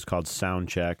podcast actually is called Sound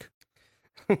Check.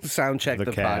 Sound check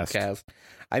the cast. podcast.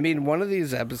 I mean, one of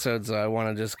these episodes, I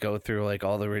want to just go through like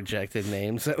all the rejected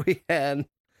names that we had.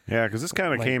 Yeah, because this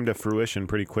kind of came to fruition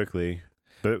pretty quickly.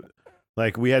 But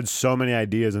like we had so many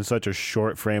ideas in such a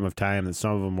short frame of time that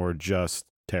some of them were just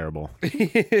terrible.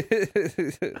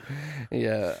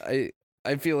 Yeah,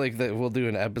 I feel like that we'll do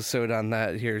an episode on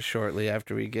that here shortly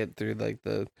after we get through like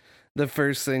the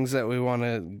first things that we want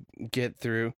to get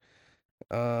through.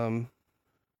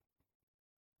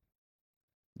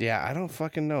 Yeah, I don't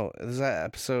fucking know. Is that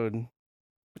episode?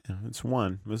 Yeah, it's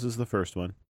one. This is the first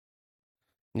one.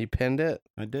 You pinned it?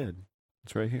 I did.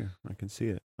 It's right here. I can see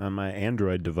it on my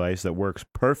Android device that works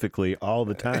perfectly all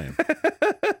the time.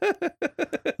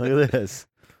 Look at this.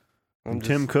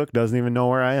 Tim Cook doesn't even know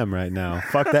where I am right now.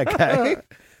 Fuck that guy.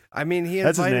 I mean, he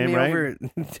That's his invited name, me right?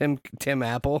 over. Tim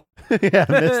Apple. Yeah,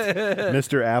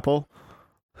 Mr. Apple.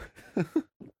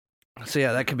 So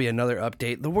yeah, that could be another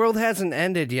update. The world hasn't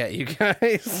ended yet, you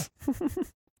guys.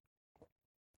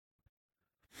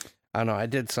 I don't know. I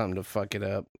did something to fuck it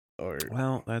up.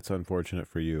 Well, that's unfortunate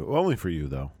for you. Only for you,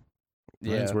 though.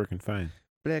 Mine's Yeah. working fine.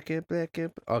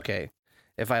 Okay.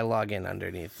 If I log in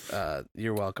underneath,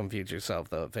 you're welcome, future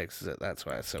self, though it fixes it. That's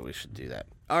why. So we should do that.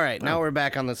 All right. Now we're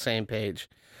back on the same page.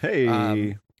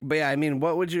 Hey. But yeah, I mean,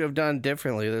 what would you have done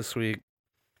differently this week?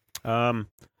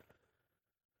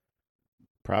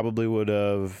 Probably would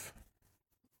have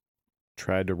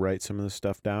tried to write some of this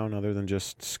stuff down other than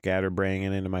just scatterbraining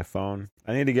it into my phone.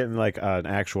 I need to get in like an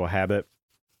actual habit.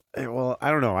 Well,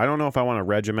 I don't know. I don't know if I want to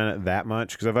regiment it that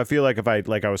much because if I feel like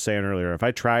like I was saying earlier, if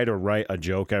I try to write a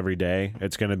joke every day,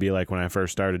 it's going to be like when I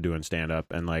first started doing stand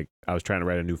up and like I was trying to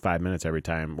write a new 5 minutes every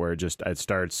time where it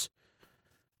starts,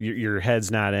 your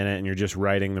head's not in it and you're just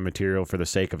writing the material for the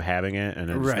sake of having it. And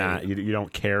it's not, you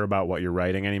don't care about what you're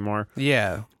writing anymore.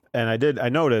 Yeah. And I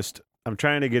noticed I'm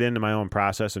trying to get into my own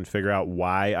process and figure out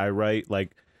why I write.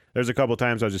 Like there's a couple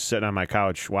times I was just sitting on my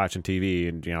couch watching TV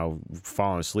and,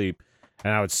 falling asleep.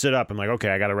 And I would sit up and like, okay,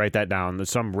 I got to write that down. There's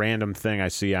some random thing I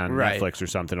see on Netflix or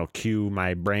something. It'll cue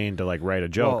my brain to like write a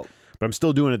joke. But I'm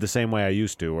still doing it the same way I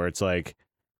used to, where it's like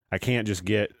I can't just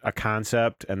get a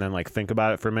concept and then like think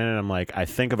about it for a minute. I'm like, I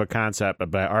think of a concept,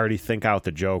 but I already think out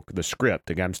the joke, the script.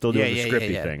 Again, I'm still doing the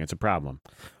scripty thing. It's a problem.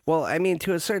 Well, I mean,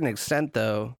 to a certain extent,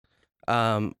 though,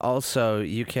 also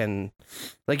you can,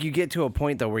 like, you get to a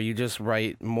point though where you just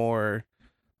write more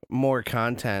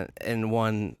content in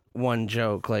one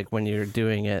joke, like when you're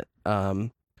doing it,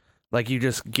 like you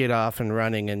just get off and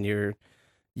running and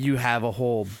you have a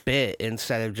whole bit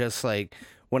instead of just like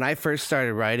when I first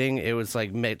started writing, it was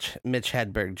like Mitch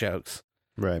Hedberg jokes.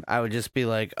 Right. I would just be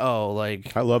like, oh,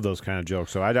 like I love those kind of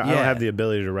jokes. So I don't have the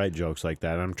ability to write jokes like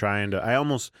that. I'm trying to.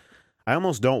 I I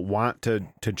almost don't want to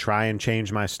try and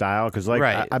change my style because like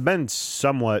Right. I've been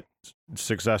somewhat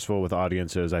successful with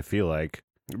audiences. I feel like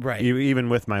Right. even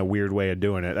with my weird way of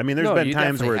doing it. I mean, there's No, been you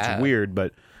times where definitely it's have. weird,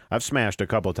 but I've smashed a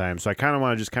couple times. So I kind of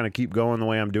want to just kind of keep going the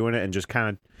way I'm doing it and just kind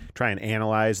of try and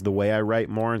analyze the way I write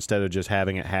more instead of just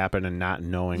having it happen and not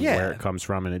knowing Yeah. where it comes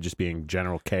from and it just being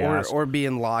general chaos. Or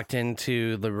being locked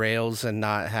into the rails and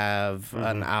not have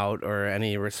an out or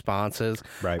any responses.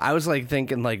 Right. I was like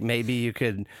thinking like maybe you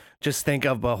could just think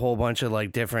of a whole bunch of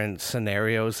like different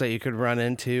scenarios that you could run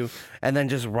into and then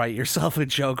just write yourself a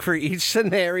joke for each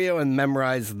scenario and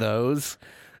memorize those.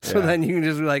 So Yeah. then you can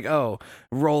just be like, oh,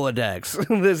 Rolodex.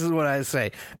 This is what I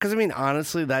say. Because I mean,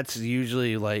 honestly, that's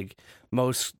usually like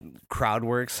most crowd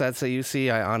work sets that you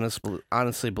see. I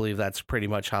honestly believe that's pretty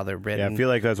much how they're Yeah, written. I feel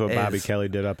like that's what Bobby is- Kelly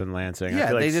did up in Lansing. I Yeah,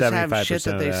 feel like they just have 75% shit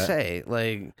that of they that. say,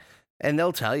 like, and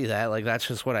they'll tell you that, like, that's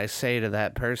just what I say to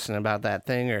that person about that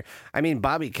thing. Or, I mean,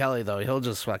 Bobby Kelly though, he'll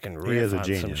just fucking is riff a on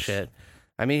some genius. shit.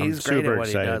 I mean, I'm he's great super at what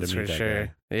he excited does to for meet that sure.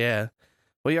 guy. Yeah,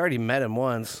 well, you already met him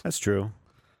once, That's true.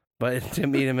 but to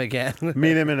meet him again,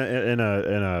 Meet him in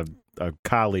a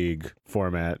colleague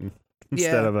format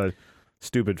instead Yeah. of a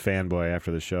stupid fanboy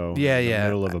after the show. Yeah, in the yeah.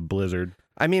 middle of a blizzard.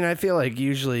 I mean, I feel like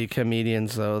usually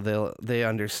comedians though they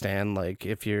understand like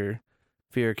if you're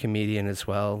a comedian as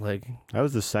well, like That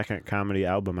was the second comedy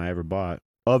album I ever bought.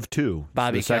 Of two.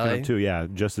 Bobby the second Kelly? of two, yeah.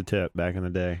 Just the tip back in the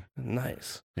day.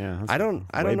 nice. Yeah. that's I don't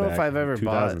way know if back, I've ever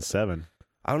bought. 2007.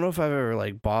 I don't know if I've ever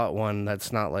like bought one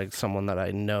that's not like someone that I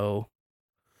know,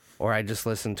 or I just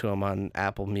listen to him on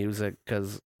Apple Music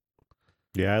because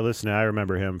Yeah, I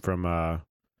remember him from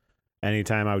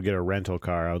anytime I would get a rental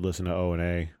car, I would listen to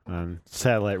O&A on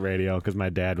satellite radio because my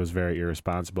dad was very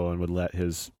irresponsible and would let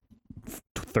his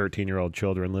 13-year-old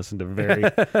children listen to very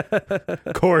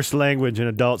coarse language in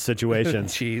adult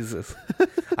situations. Jesus.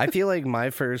 I feel like my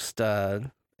first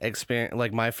experience,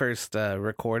 like my first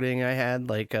recording I had,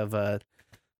 like of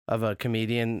a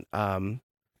comedian,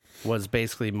 was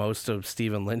basically most of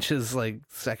Stephen Lynch's like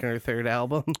second or third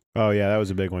album, Oh, yeah, that was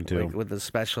a big one, too. like with the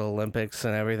Special Olympics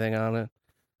and everything on it.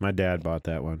 My dad bought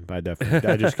that one. I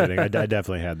just kidding. I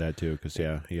definitely had that, too, because,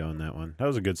 yeah, he owned that one. That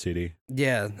was a good CD.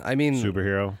 Yeah, I mean,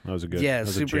 Superhero. That was a good yeah, that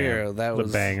was a jam. Superhero. That It was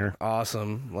was a banger.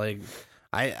 awesome. Like,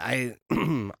 I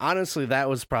honestly, that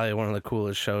was probably one of the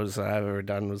coolest shows that I've ever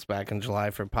done. Was back in July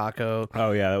for Paco.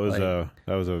 Oh, yeah, that was Like, a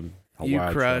You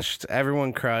wild show. crushed.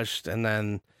 Everyone crushed, and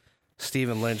then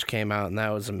Stephen Lynch came out, and that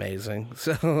was amazing.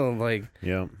 So, like,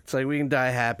 Yeah, it's like we can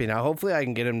die happy now. Hopefully, I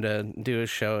can get him to do a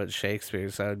show at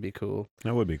Shakespeare's. That would be cool.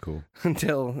 that would be cool.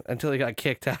 until he got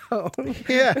kicked out.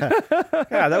 Yeah.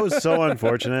 Yeah, that was so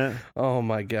unfortunate. Oh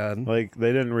my god. Like,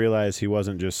 they didn't realize he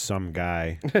wasn't just some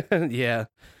guy. Yeah,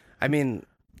 I mean,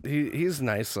 he's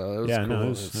nice though. It was Yeah, cool. no, it It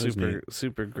was was super neat.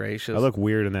 super gracious. I look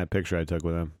weird in that picture I took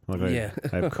with him. I look like Yeah.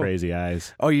 I have crazy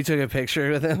eyes. Oh, you took a picture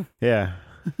with him? Yeah.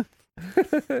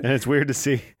 And it's weird to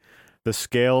see the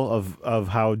scale of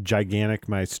how gigantic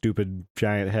my stupid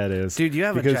giant head is. Dude, you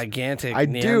have a Because gigantic I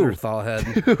do. Neanderthal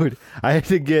head. Dude, I had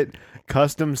to get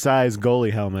custom sized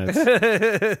goalie helmets.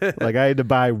 Like, I had to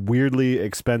buy weirdly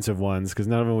expensive ones because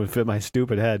none of them would fit my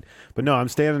stupid head. But no, I'm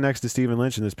standing next to Stephen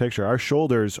Lynch in this picture. Our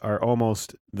shoulders are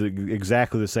almost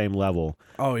exactly the same level.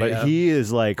 Oh But yeah. he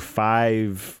is like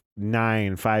 5'9",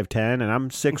 5'10", and I'm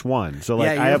 6'1". So, like,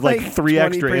 Yeah, I you're have like 3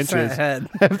 extra 20% inches. head.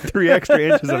 I have 3 extra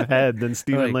inches of head than You're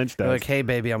Stephen like, Lynch you're does. like, hey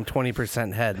baby, I'm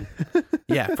 20% head.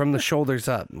 Yeah, from the shoulders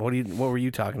up. What were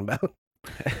you talking about?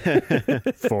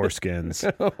 Foreskins,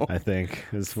 I think,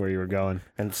 is where you were going.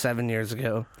 And 7 years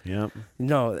ago. Yep.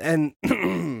 No, and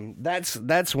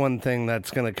that's one thing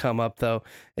that's gonna come up though,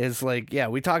 is like, yeah,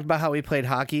 we talked about how we played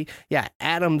hockey. Yeah,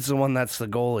 Adam's the one that's the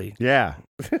goalie. Yeah.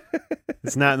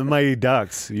 It's not the Mighty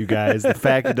Ducks, you guys. The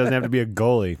fact it doesn't have to be a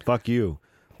goalie. Fuck you.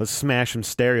 Let's smash some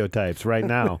stereotypes right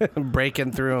now.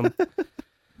 Breaking through him.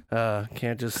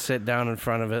 Can't just sit down in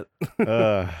front of it.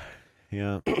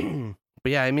 Yeah.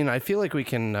 But yeah, I mean, I feel like we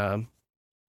can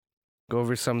go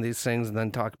over some of these things and then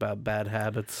talk about bad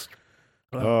habits.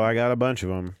 Oh, I got a bunch of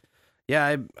them.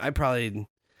 Yeah,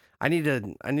 I need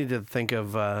to think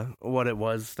of what it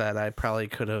was that I probably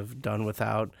could have done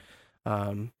without.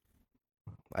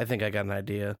 I think I got an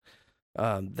idea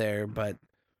there, but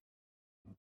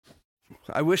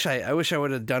I wish I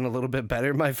would have done a little bit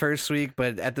better my first week.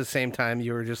 But at the same time,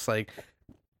 you were just like,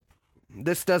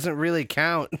 this doesn't really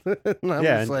count. And I'm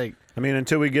Yeah, just like, I mean,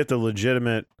 until we get the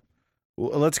legitimate...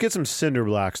 Let's get some cinder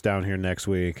blocks down here next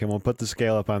week, and we'll put the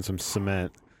scale up on some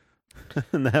cement.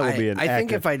 And that will be an I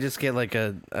think active- if I just get like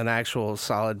an actual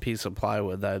solid piece of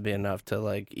plywood, that would be enough to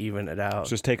like even it out.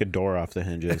 Just take a door off the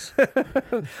hinges.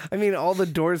 I mean, all the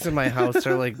doors in my house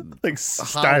are like Like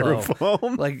hollow.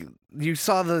 styrofoam. Like you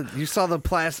saw the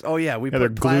plastic. Oh yeah, we they're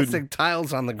put glued- plastic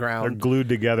tiles on the They're ground. glued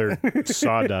together,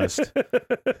 sawdust.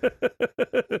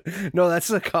 No, that's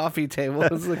the coffee table.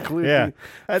 It's the glue. Yeah.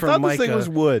 I from thought this thing Micah. was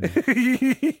wood.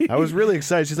 I was really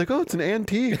excited. She's like, oh, it's an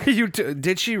antique.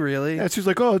 Did she really? Yeah, she's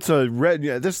like, oh, it's a red.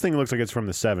 Yeah, this thing looks like it's from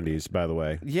the 70s, by the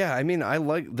way. Yeah, I mean, I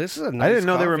like this is a nice I didn't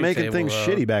know they were coffee making table, things though.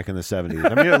 shitty back in the 70s.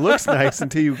 I mean, it looks nice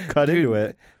until you cut into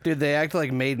it. Dude, they act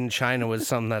like Made in China was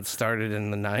something that started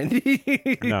in the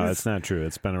 90s. No, it's not true.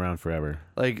 It's been around forever.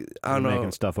 Like, I don't Been know.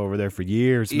 making stuff over there for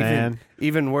years, man.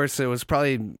 Even worse, it was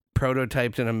probably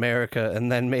prototyped in America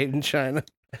and then made in China.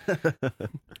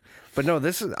 But no,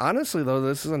 this is honestly though,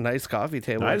 this is a nice coffee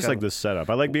table. I just like this setup.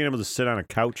 I like being able to sit on a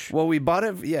couch. Well, we bought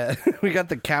it. Yeah, we got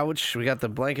the couch. We got the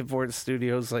Blanket Fort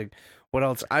Studios. Like, what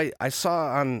else? I saw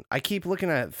on. I keep looking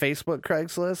at Facebook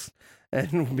Craigslist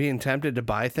and being tempted to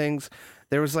buy things.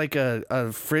 There was like a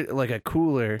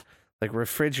cooler, like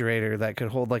refrigerator that could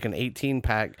hold like an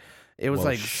 18-pack. It was Well,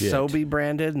 like shit. Sobe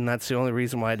branded, and that's the only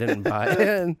reason why I didn't buy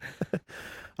it.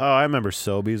 Oh, I remember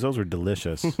Sobeys. Those were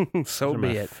delicious. Those So are be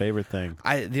my it. favorite thing.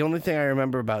 The only thing I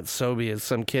remember about Sobe is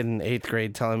some kid in 8th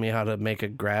grade telling me how to make a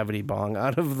gravity bong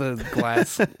out of the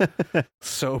glass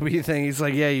Sobe thing. He's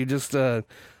like, yeah, you just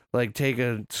like take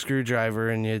a screwdriver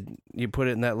and you put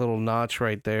it in that little notch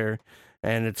right there,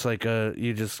 and it's like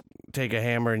you just take a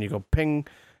hammer and you go ping,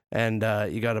 and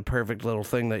you got a perfect little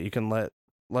thing that you can let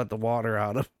the water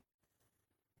out of.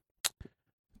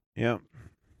 Yep.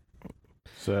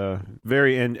 So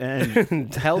very and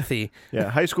It's healthy. yeah,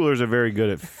 high schoolers are very good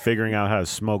at figuring out how to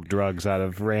smoke drugs out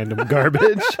of random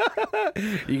garbage.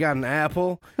 You got an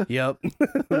apple? Yep.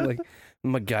 Like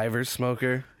MacGyver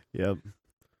smoker. Yep.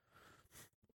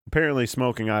 Apparently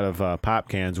smoking out of pop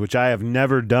cans, which I have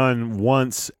never done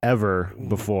once ever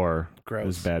before,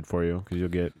 Gross. is bad for you because you'll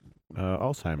get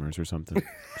Alzheimer's or something.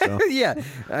 So Yeah.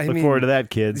 I look mean, forward to that,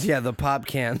 kids. yeah, the pop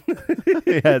can.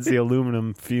 Yeah, it's the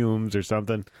aluminum fumes or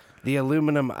something. The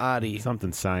aluminum Audi.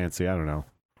 Something sciencey. I don't know.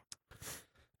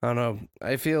 I don't know.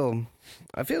 I feel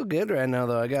good right now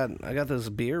though. I got this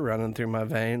beer running through my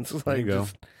veins. Like, There you go.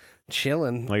 just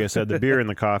chilling. Like I said, the beer and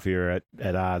the coffee are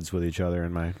at odds with each other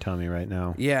in my tummy right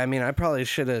now. Yeah, I mean, I probably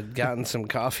should have gotten some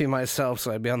coffee myself,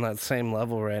 so I'd be on that same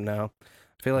level right now.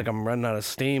 I feel like I'm running out of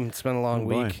steam. It's been a long Oh,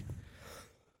 boy. week.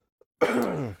 I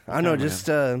don't know, Oh, just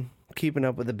keeping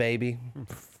up with the baby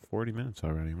 40 minutes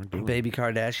already. We're doing it. baby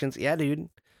Kardashians. Yeah, dude.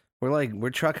 We're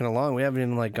trucking along. We haven't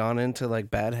even like gone into like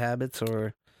bad habits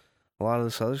or a lot of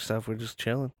this other stuff. We're just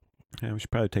chilling. Yeah, we should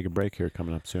probably take a break here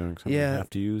coming up soon. 'Cause I'm Yeah. gonna have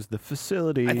to use the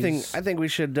facilities. I think we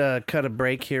should cut a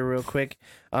break here real quick.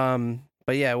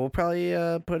 But yeah, we'll probably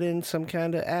put in some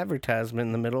kind of advertisement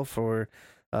in the middle for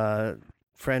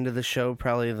friend of the show,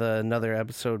 probably the Another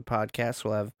Episode podcast.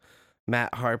 We'll have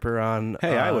Matt Harper on.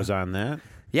 Hey, I was on that.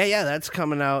 Yeah, that's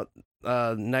coming out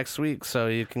next week, so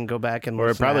you can go back and Or it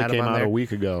listen probably to Adam came on out there. a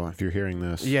week ago if you're hearing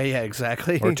this. Yeah,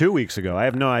 exactly. Or 2 weeks ago. I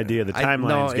have no idea. The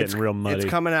timeline's getting real muddy. It's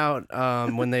coming out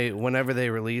whenever they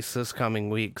release this coming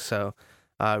week. So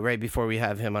right before we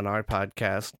have him on our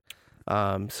podcast.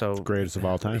 So Greatest of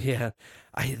all time. yeah,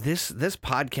 this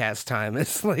podcast time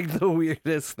is like the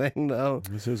weirdest thing though.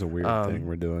 This is a weird thing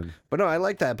we're doing. But no, I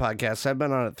like that podcast. I've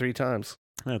been on it 3 times.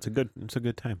 Yeah, it's a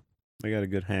good time. They got a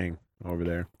good hang over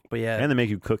there. But yeah, And they make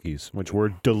you cookies, which were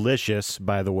delicious,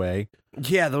 by the way.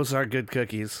 yeah, those are good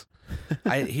cookies.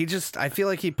 I feel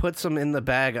like he puts them in the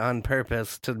bag on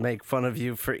purpose to make fun of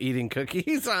you for eating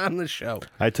cookies on the show.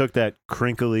 I took that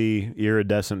crinkly,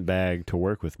 iridescent bag to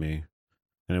work with me.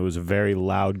 And it was a very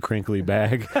loud, crinkly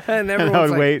bag. And And I everyone's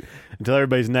would like, wait until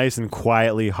everybody's nice and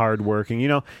quietly hardworking,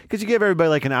 because you give everybody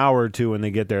like an hour or two when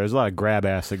they get there. There's a lot of grab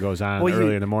ass that goes on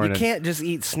early in the morning. You can't just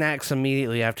eat snacks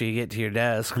immediately after you get to your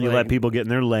desk. You let people get in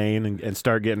their lane and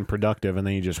start getting productive, and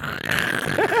then you just.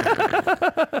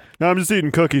 No, I'm just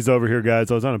eating cookies over here,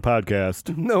 guys. I was on a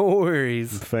podcast. No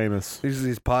worries. Famous.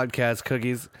 These podcast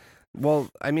cookies. Well,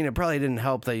 I mean, it probably didn't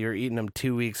help that you're eating them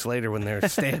 2 weeks later when they're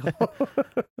stale.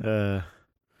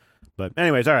 But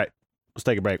anyways, all right. Let's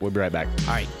take a break. We'll be right back.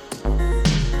 All right.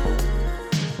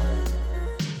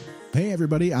 Hey,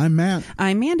 everybody, I'm Matt,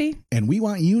 I'm Mandy. and we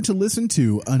want you to listen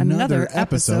to Another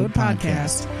Episode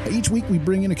podcast. Each week, we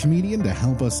bring in a comedian to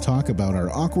help us talk about our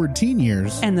awkward teen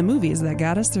years. And the movies that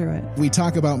got us through it. We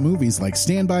talk about movies like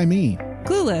Stand By Me,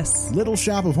 Clueless, Little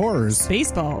Shop of Horrors,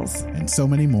 Baseballs. and so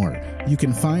many more. You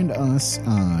can find us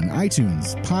on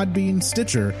iTunes, Podbean,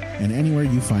 Stitcher, and anywhere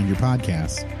you find your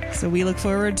podcasts. So we look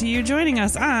forward to you joining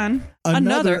us on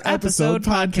Another episode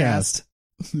podcast.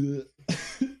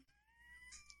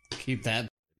 Keep that.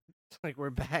 It's like we're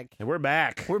back. And we're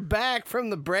back. We're back from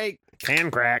the break.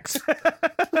 Can cracks.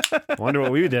 Wonder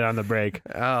what we did on the break.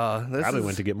 Oh, this Probably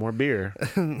went to get more beer.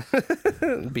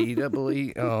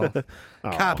 BWE. Oh,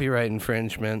 copyright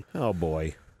infringement. Oh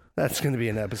boy. That's going to be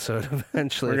an episode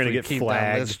eventually. We're gonna if we get keep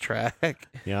flagged. down this track.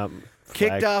 Yep.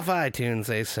 Kicked off iTunes,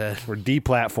 they said. We're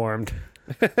deplatformed.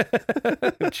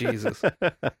 Jesus.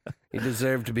 You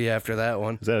deserve to be after that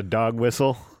one. Is that a dog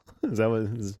whistle? Is that what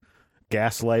is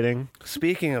gaslighting?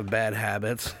 Speaking of bad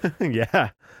habits, Yeah.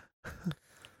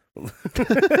 I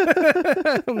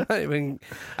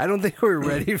don't think we're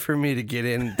ready for me to get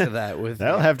into that with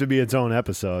That'll you. have to be its own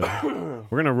episode. We're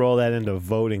going to roll that into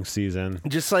voting season.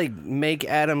 Just like make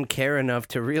Adam care enough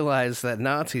to realize that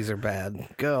Nazis are bad.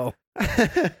 Go.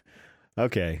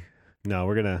 Okay.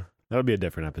 No, that'll be a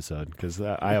different episode because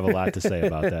I have a lot to say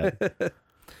about that.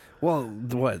 Well,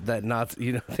 what? That Nazi?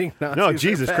 You don't think Nazis? No, are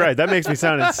Jesus bad? Christ, that makes me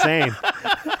sound insane.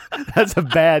 That's a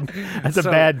bad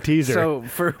teaser. So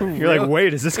for You're like,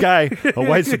 wait, is this guy a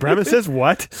white supremacist?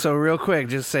 What? So real quick,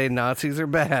 just say Nazis are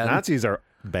bad. Nazis are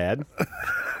bad.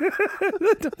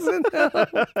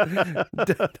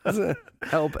 Doesn't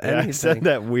help Yeah, anything. I said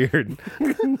that weird.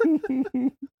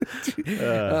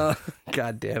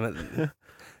 God damn it!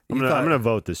 I'm gonna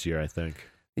vote this year, I think.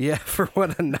 Yeah, for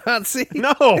what, a Nazi?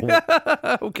 No,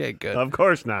 Okay, good. of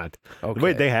course not. Okay.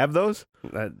 Wait, they have those?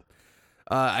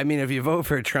 I mean, if you vote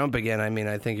for Trump again, I mean,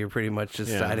 I think you're pretty much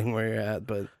deciding where you're at.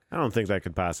 But I don't think that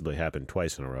could possibly happen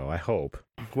twice in a row. I hope.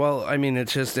 well, I mean,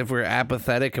 it's just if we're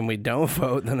apathetic and we don't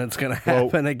vote, then it's going to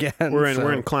happen again. We're in so-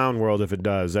 we're in clown world if it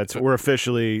does. We're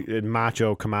officially in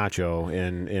macho Camacho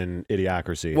in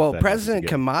idiocracy. Well, if that President happens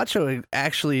Camacho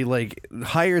actually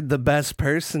hired the best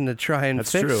person to try and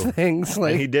That's fix true. things.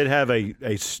 again. And he did have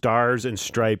a stars and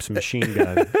stripes machine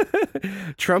gun.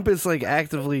 Trump is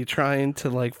actively trying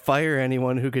to fire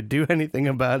anyone who could do anything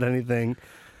about anything.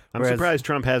 I'm Whereas- surprised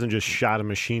Trump hasn't just shot a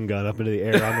machine gun up into the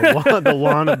air on the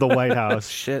lawn of the White House.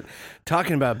 Shit,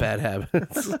 talking about bad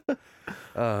habits.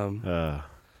 But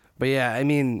yeah, I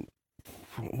mean,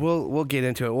 we'll get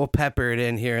into it. We'll pepper it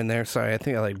in here and there. Sorry, I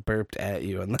think I burped at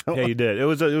you on that Yeah, one. you did. It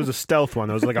was a stealth one.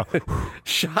 It was like a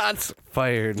Shots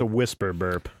fired. it's a whisper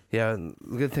burp. Yeah,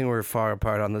 good thing we're far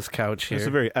apart on this couch here. It's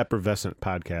a very effervescent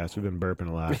podcast. We've been burping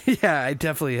a lot. Yeah, I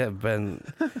definitely have been.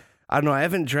 I don't know. I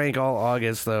haven't drank all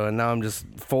August though, and now I'm just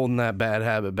folding that bad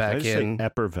habit back Did I in. say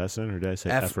effervescent or did I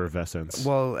say effervescence?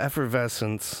 Well,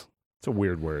 effervescence, It's a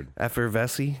weird word.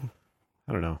 effervescy.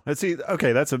 I don't know.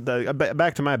 Okay, that's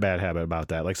back to my bad habit about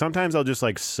that. Sometimes I'll just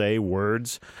say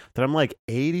words that I'm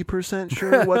 80%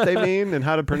 sure what they mean and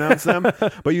how to pronounce them,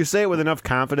 but you say it with enough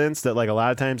confidence that a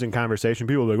lot of times in conversation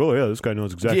people are like, "Oh yeah, this guy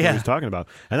knows exactly what he's talking about,"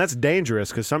 and that's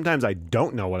dangerous because sometimes I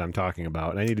don't know what I'm talking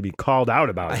about and I need to be called out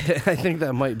about it. I think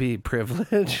that might be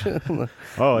privilege.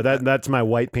 Oh, that's my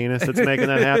white penis that's making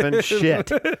that happen.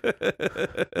 Shit.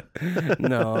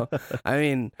 No, I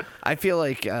mean, I feel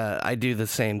like I do the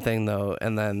same thing though,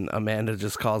 and then Amanda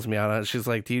just calls me out on it. She's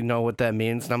like, "Do you know what that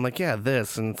means?" And I'm like, "Yeah,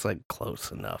 this," and it's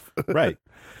close enough. Right.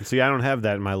 See, I don't have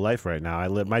that in my life right now.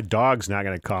 My dog's not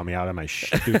going to call me out on my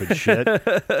stupid shit.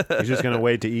 He's just going to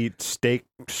wait to eat steak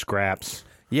scraps.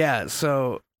 Yeah.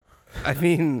 So, I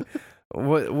mean,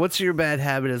 what's your bad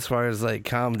habit as far as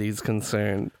comedy is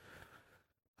concerned?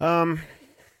 I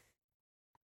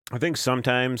think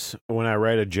sometimes when I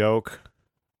write a joke,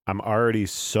 I'm already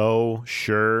so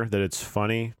sure that it's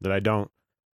funny that I don't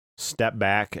step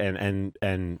back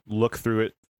and look through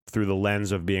it through the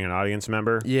lens of being an audience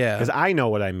member. Yeah. Because I know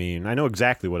what I mean. I know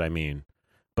exactly what I mean.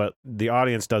 But the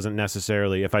audience doesn't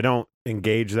necessarily, if I don't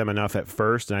engage them enough at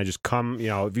first and I just come,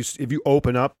 if you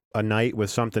open up a night with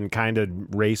something kind of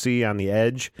racy on the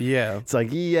edge, Yeah. it's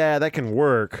yeah, that can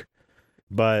work,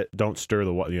 but don't stir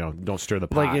don't stir the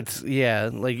pot. It's you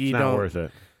It's not don't worth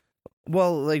it.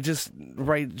 Well, just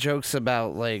write jokes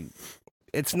about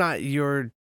it's not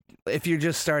your, if you're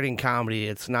just starting comedy,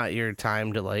 it's not your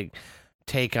time to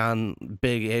take on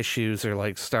big issues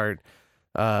or start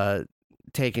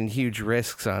taking huge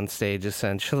risks on stage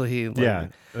essentially. Yeah,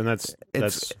 and that's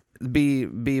be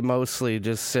mostly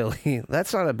just silly.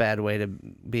 That's not a bad way to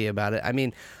be about it. I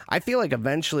mean, I feel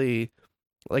eventually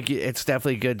it's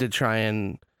definitely good to try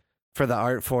and, for the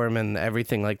art form and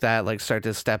everything like that, start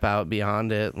to step out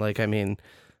beyond it. I mean,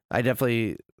 I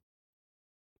definitely,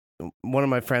 one of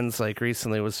my friends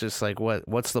recently was just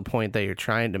what's the point that you're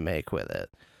trying to make with it?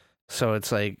 So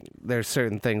it's there's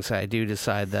certain things that I do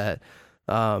decide that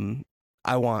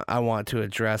I want to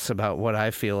address about what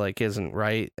I feel isn't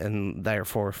right and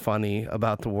therefore funny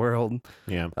about the world.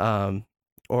 Yeah.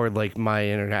 or like my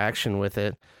interaction with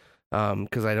it,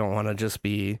 because I don't want to just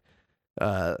be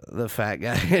the fat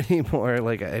guy anymore.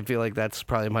 Like, I feel like that's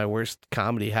probably my worst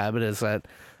comedy habit, is that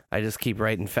I just keep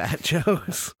writing fat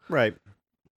jokes. Right.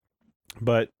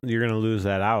 But you're going to lose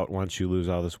that out once you lose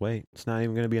all this weight. It's not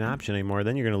even going to be an option anymore.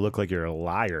 Then you're going to look like you're a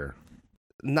liar.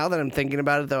 Now that I'm thinking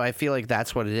about it, though, I feel like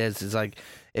that's what it is. Is like,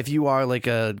 if you are like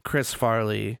a Chris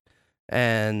Farley,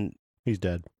 and he's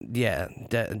dead. Yeah,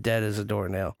 dead as a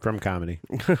doornail. From comedy.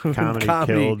 Comedy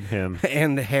killed him.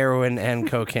 And heroin and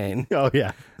cocaine. Oh,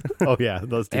 yeah.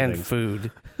 Those two and things.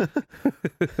 Food.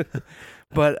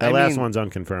 But that last one's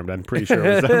unconfirmed. I'm pretty sure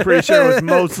it was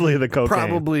mostly the cocaine.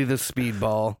 Probably the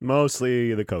speedball.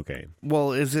 Mostly the cocaine.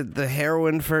 Well, is it the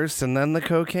heroin first and then the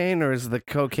cocaine, or is the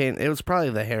cocaine? It was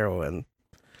probably the heroin.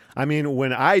 I mean,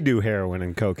 when I do heroin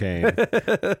and cocaine,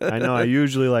 I know I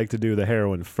usually like to do the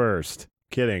heroin first.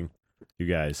 Kidding, you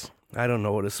guys. I don't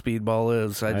know what a speedball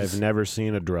is. I've never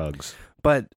seen a drugs.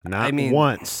 But not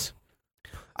once.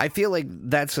 I feel like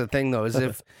that's the thing, though, is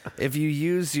if you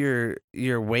use your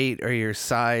weight or your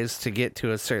size to get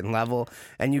to a certain level,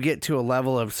 and you get to a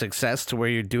level of success to where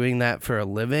you're doing that for a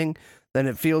living, then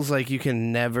it feels like you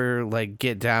can never like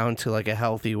get down to like a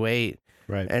healthy weight,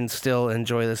 right, and still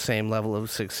enjoy the same level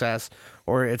of success.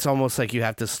 Or it's almost like you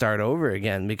have to start over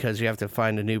again because you have to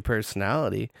find a new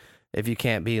personality if you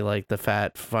can't be like the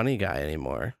fat funny guy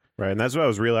anymore. Right, and that's what I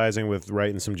was realizing with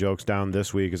writing some jokes down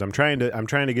this week. Is I'm trying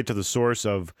to get to the source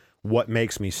of what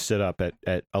makes me sit up at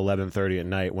 11:30 at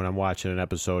night when I'm watching an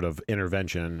episode of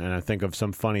Intervention, and I think of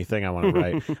some funny thing I want to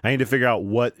write. I need to figure out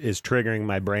what is triggering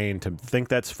my brain to think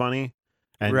that's funny,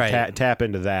 and tap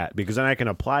into that, because then I can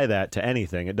apply that to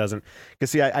anything. It doesn't,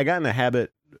 because see, I got in the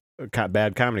habit,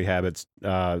 bad comedy habits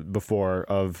before,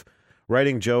 of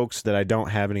writing jokes that I don't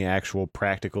have any actual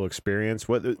practical experience.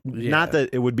 Not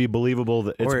that it would be believable.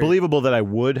 It's believable that I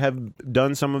would have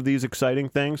done some of these exciting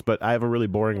things, but I have a really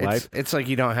boring life. It's like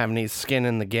you don't have any skin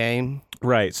in the game.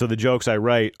 Right. So the jokes I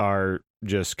write are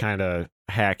just kind of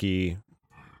hacky,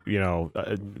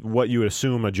 what you would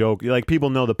assume a joke. Like, people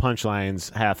know the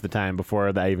punchlines half the time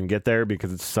before I even get there,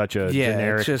 because it's such a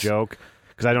generic joke.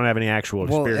 Because I don't have any actual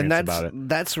experience about it.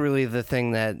 That's really the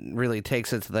thing that really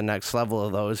takes it to the next level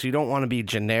of those. You don't want to be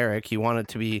generic. You want it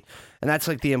to be, and that's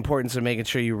like the importance of making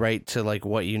sure you write to like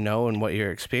what you know and what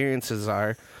your experiences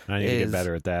are. I need to get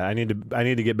better at that. I need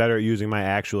to get better at using my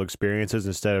actual experiences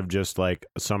instead of just like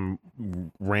some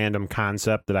random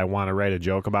concept that I want to write a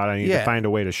joke about. I need to find a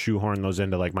way to shoehorn those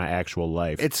into like my actual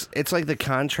life. It's like the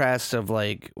contrast of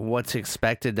like what's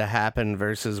expected to happen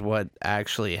versus what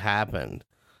actually happened.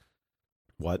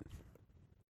 What?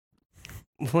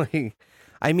 Like,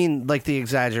 I mean, like the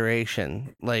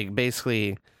exaggeration. Like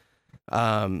basically,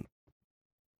 like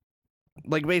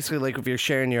if you're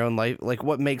sharing your own life, like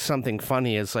what makes something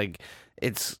funny is like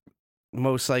it's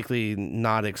most likely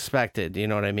not expected. You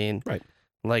know what I mean? Right.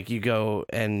 Like you go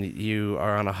and you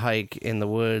are on a hike in the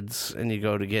woods and you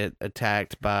go to get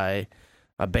attacked by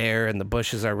a bear and the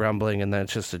bushes are rumbling, and then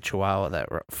it's just a chihuahua that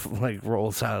like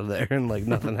rolls out of there and like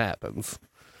nothing happens.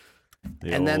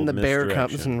 And then the bear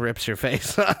comes and rips your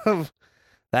face off.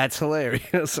 That's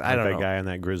hilarious. I don't know. That guy in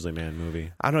that Grizzly Man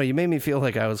movie. I don't know. You made me feel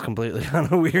like I was completely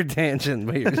on a weird tangent,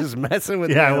 but you're just messing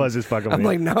with me. I was just fucking with I'm you.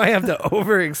 like, now I have to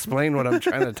over-explain what I'm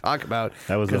trying to talk about.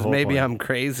 That was the whole maybe point. I'm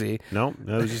crazy. No,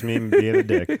 that was just me being a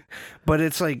dick. But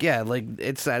it's like,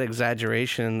 it's that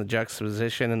exaggeration, the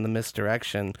juxtaposition, and the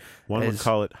misdirection. One would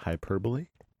call it hyperbole.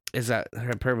 Is that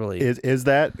hyperbole? Is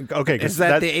that okay? Is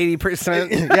that the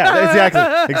 80%?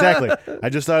 Yeah, exactly. I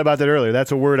just thought about that earlier.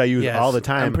 That's a word I use all the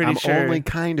time. I'm sure. Only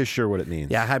kind of sure what it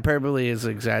means. Yeah, hyperbole is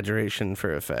exaggeration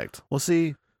for effect. Well,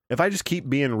 see, if I just keep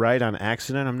being right on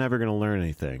accident, I'm never going to learn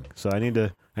anything. So I need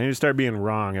to start being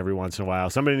wrong every once in a while.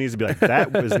 Somebody needs to be like,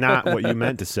 "That was not what you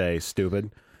meant to say,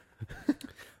 stupid."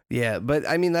 Yeah, but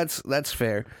I mean that's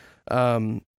fair.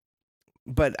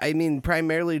 But I mean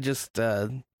primarily just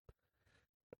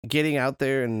getting out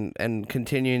there and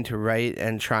continuing to write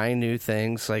and trying new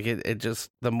things. Like it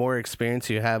just, the more experience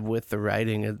you have with the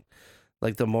writing,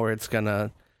 the more it's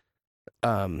gonna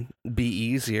be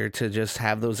easier to just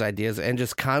have those ideas and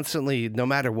just constantly, no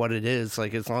matter what it is,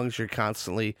 like as long as you're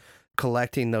constantly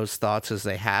collecting those thoughts as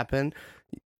they happen,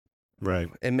 right,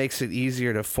 it makes it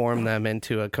easier to form them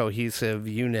into a cohesive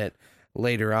unit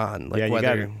later on. Like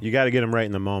you got to get them right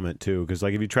in the moment too, because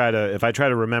like if I try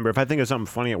to remember, if I think of something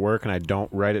funny at work and I don't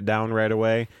write it down right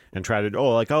away and try to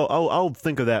I'll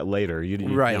think of that later. You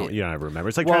don't ever remember.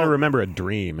 It's like trying to remember a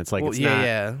dream. It's like with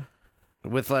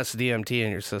less DMT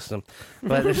in your system.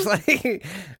 But it's like,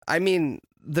 I mean,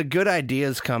 the good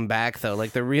ideas come back, though.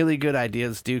 Like, the really good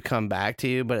ideas do come back to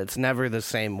you, but it's never the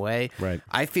same way. Right.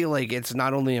 I feel like it's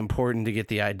not only important to get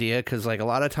the idea, because, like, a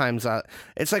lot of times,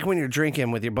 it's like when you're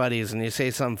drinking with your buddies and you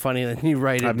say something funny, then you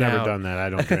write it down. I've never done that. I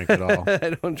don't drink at all. I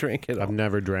don't drink at all. I've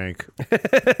never drank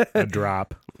a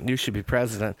drop. You should be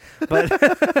president. But,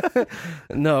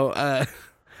 no,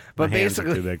 but My hands are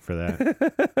basically, too big for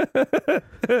that.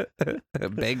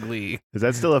 Begley. Is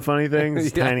that still a funny thing?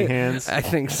 These Yeah, tiny hands? I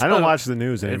think so. I don't watch the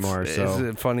news anymore, Is so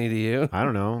it funny to you? I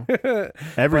don't know.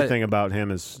 Everything about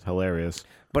him is hilarious.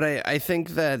 But I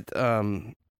think that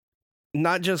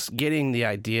not just getting the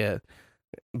idea,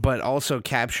 but also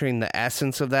capturing the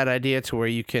essence of that idea to where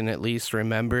you can at least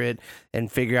remember it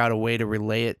and figure out a way to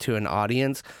relay it to an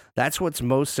audience. That's what's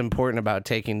most important about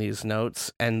taking these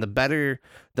notes. And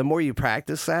the more you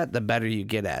practice that, the better you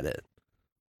get at it.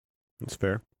 That's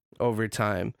fair. Over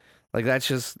time. Like, that's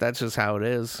just how it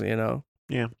is, you know?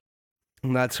 Yeah.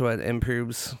 And that's what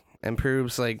improves,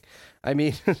 like, I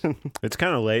mean... It's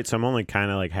kind of late, so I'm only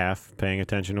kind of like half paying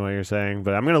attention to what you're saying,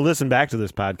 but I'm going to listen back to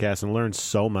this podcast and learn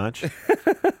so much.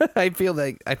 I feel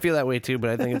that way too, but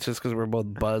I think it's just because we're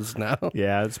both buzzed now.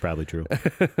 Yeah, that's probably true.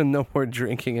 No more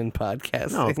drinking and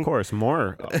podcasting. No, of course,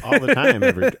 more all the time.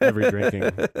 Every drinking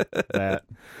that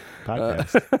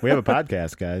podcast. We have a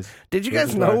podcast, guys. Did you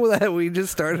guys know that we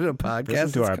just started a podcast?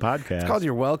 Listen to our podcast. It's called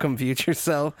Your Welcome Future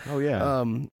Self. Oh yeah.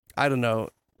 I don't know.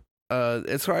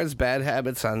 As far as bad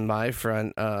habits on my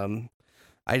front,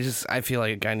 I feel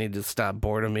like I need to stop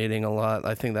boredom eating a lot.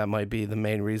 I think that might be the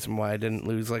main reason why I didn't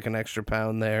lose like an extra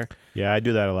pound there. Yeah, I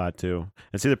do that a lot too.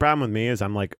 And see, the problem with me is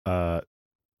I'm like a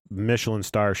Michelin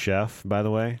star chef, by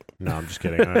the way. No, I'm just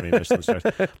kidding. I don't mean Michelin stars.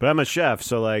 But I'm a chef,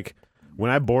 so like when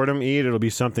I boredom eat, it'll be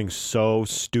something so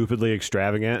stupidly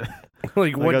extravagant.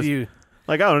 Like what do you...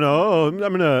 Like, I don't know. Oh,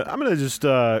 I'm gonna just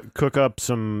cook up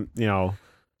some,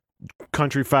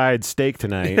 country fried steak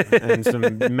tonight and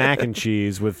some mac and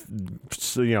cheese with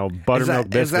buttermilk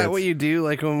biscuits. Is that what you do,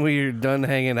 like when we're done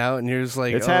hanging out and you're just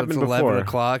like, it's 11 before.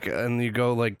 o'clock and you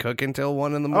go like cook until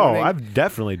 1 in the morning? Oh, I've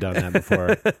definitely done that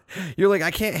before. You're like, I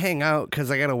can't hang out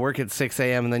because I gotta work at 6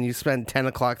 a.m. and then you spend 10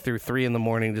 o'clock through 3 in the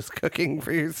morning just cooking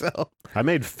for yourself. I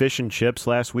made fish and chips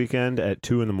last weekend at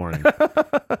 2 in the morning.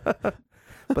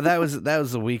 But that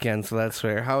was the weekend, so that's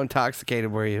fair. How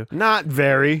intoxicated were you? Not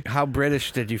very. How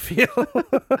British did you feel?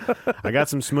 I got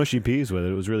some smushy peas with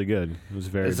it. It was really good. It was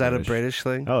very. Is that British. a British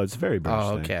thing? Oh, it's a very British.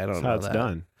 Oh, okay. Thing. I don't That's know how it's that.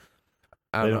 done.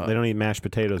 I don't know. They don't eat mashed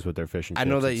potatoes with their fish and chips. I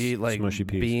know that It's you eat like smushy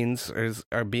peas. beans.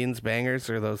 Are beans bangers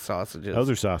or those sausages? Those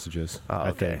are sausages. Oh, I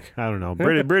okay. think. I don't know.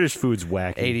 British food's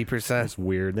wacky. 80%. It's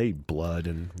weird. They eat blood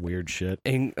and weird shit.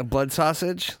 In blood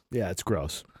sausage? Yeah, it's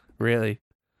gross. Really?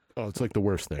 Oh, it's like the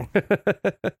worst thing.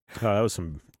 That was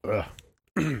some.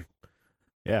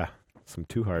 Yeah, some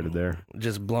Two-Hearted there.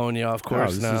 Just blowing you off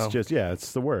course this now. is just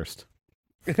it's the worst.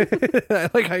 I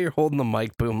like how you're holding the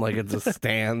mic boom like it's a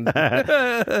stand.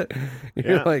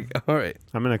 You're Yeah. like, all right.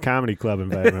 I'm in a comedy club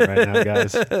environment right now,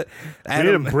 guys.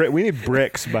 Adam, We need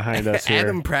bricks behind us here.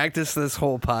 Adam practiced this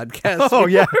whole podcast. Oh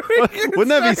yeah, before we wouldn't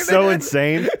that be so started.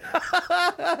 insane?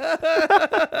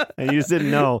 And you just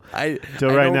didn't know till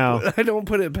right don't- now. I don't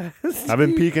put it past. I've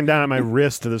been peeking down at my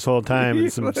wrist this whole time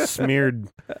and some smeared,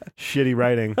 shitty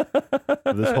writing.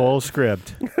 This whole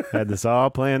script had this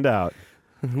all planned out.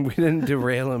 We didn't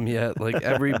derail him yet. Like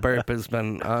every burp has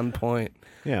been on point.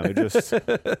 Yeah,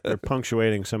 they're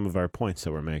punctuating some of our points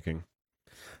that we're making.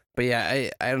 But yeah,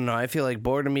 I don't know. I feel like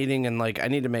boredom eating and like I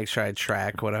need to make sure I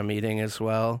track what I'm eating as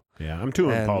well. Yeah, I'm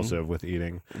too And- impulsive with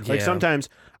eating. Like Yeah. sometimes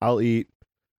I'll eat,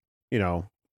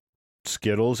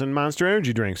 Skittles and Monster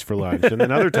Energy drinks for lunch, and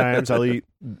then other times I'll eat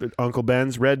Uncle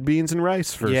Ben's red beans and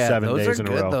rice for 7 those days are in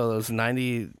good a row. though. Those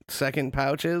 90-second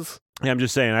pouches. Yeah, I'm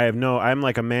just saying, I'm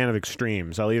like a man of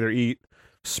extremes. I'll either eat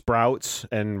Sprouts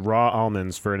and raw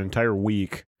almonds for an entire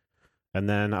week, and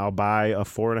then I'll buy a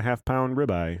 4.5 pound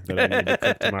ribeye that I need to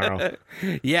cook tomorrow.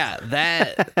 Yeah,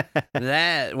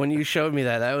 that when you showed me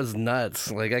that was nuts.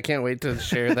 Like I can't wait to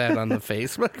share that on the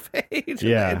Facebook page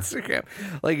Yeah. and Instagram.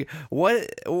 Like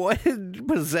what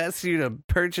possessed you to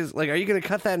purchase? Like, are you going to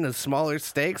cut that into smaller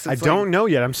steaks? I don't know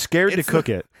yet. I'm scared to it's cook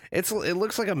it. It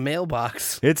looks like a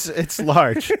mailbox. It's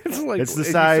large. It's like It's the you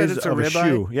said size it's of a ribeye?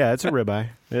 shoe. Yeah, it's a ribeye.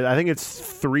 I think it's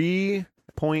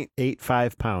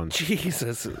 3.85 pounds.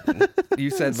 Jesus, you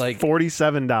said like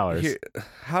 $47. Here,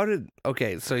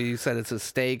 okay, so you said it's a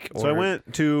steak. So I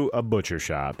went to a butcher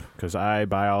shop because I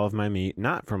buy all of my meat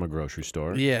not from a grocery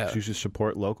store. Yeah. You should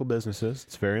support local businesses.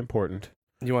 It's very important.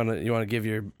 You want to give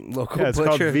your local it's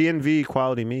called butcher? V&V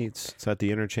Quality Meats. It's at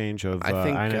the interchange of I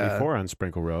think, I-94 on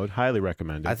Sprinkle Road. Highly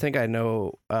recommended. I think I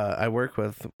know. I work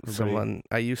with someone.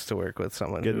 I used to work with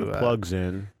someone Getting who the plugs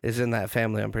in. is in that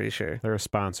family. I'm pretty sure. They're a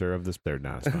sponsor of this. They're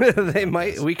not. A sponsor They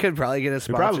might. We could probably get a We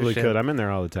sponsorship. probably could. I'm in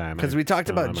there all the time. Because we talked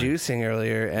about juice. juicing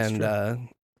earlier, and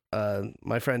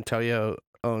my friend Toyo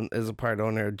is a part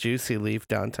owner of Juicy Leaf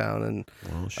downtown, and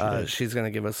she's going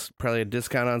to give us probably a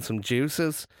discount on some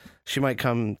juices. She might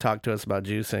come talk to us about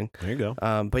juicing. There you go.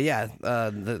 But yeah,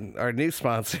 our new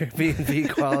sponsor, B&B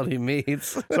Quality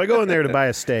Meats. So I go in there to buy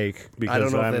a steak because I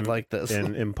don't know I'm if they'd like this.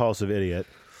 an impulsive idiot.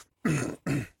 And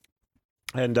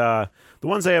the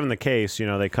ones they have in the case,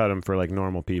 they cut them for like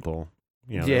normal people.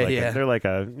 They're like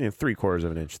a 3/4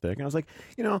 of an inch thick. And I was like,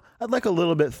 I'd like a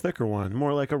little bit thicker one,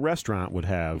 more like a restaurant would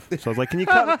have. So I was like, can you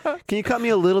cut me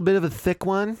a little bit of a thick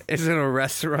one? Is it a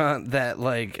restaurant that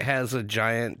like has a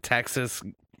giant Texas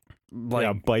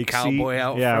bike cowboy seat?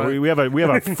 out Yeah, front? we have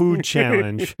a food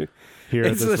challenge here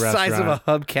at It's this the restaurant. size of a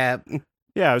hubcap.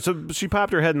 Yeah, so she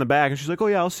popped her head in the back and she's like, "Oh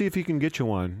yeah, I'll see if he can get you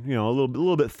one, a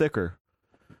little bit thicker."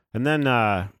 And then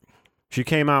she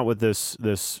came out with this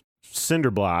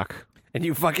cinder block. And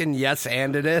you fucking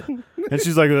yes-anded it. And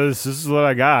she's like, this is what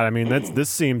I got. I mean, this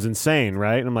seems insane,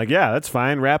 right? And I'm like, yeah, that's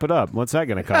fine. Wrap it up. What's that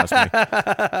going to cost me?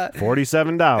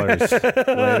 $47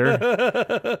 later.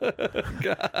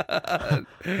 God.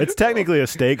 It's technically a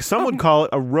steak. Some would call it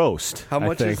a roast. How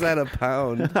much is that? that a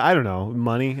pound? I don't know.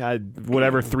 Money.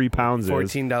 Whatever 3 pounds is.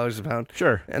 $14 a pound.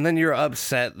 Sure. And then you're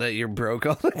upset that you're broke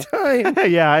all the time.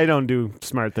 Yeah, I don't do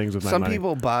smart things with my Some money.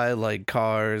 people buy like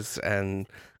cars and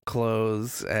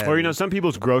clothes and Or, some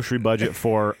people's grocery budget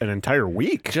for an entire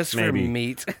week just maybe for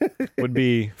meat. would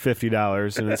be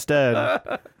 $50. And instead,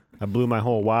 I blew my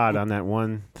whole wad on that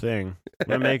one thing. I'm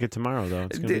going to make it tomorrow, though.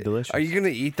 It's going to be delicious. Are you going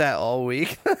to eat that all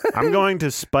week? I'm going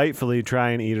to spitefully try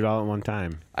and eat it all at one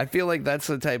time. I feel like that's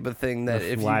the type of thing that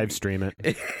if live stream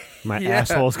it, my Yeah.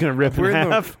 asshole's going to rip in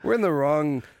half. We're in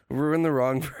the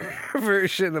wrong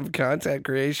version of content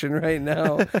creation right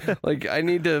now. Like, I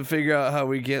need to figure out how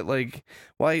we get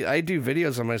I do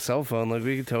videos on my cell phone. Like,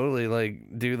 we could totally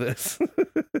do this.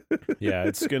 Yeah,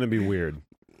 it's going to be weird.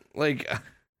 Like,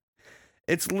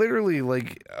 it's literally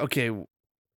okay, you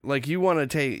want to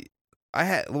take.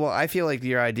 I feel like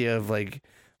your idea of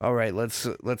all right, let's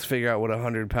figure out what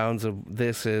 100 pounds of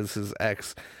this is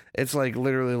X. It's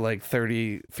literally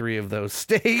 33 of those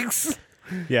steaks.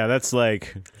 Yeah, that's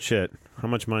shit. How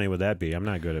much money would that be? I'm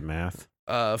not good at math.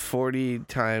 40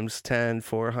 times 10,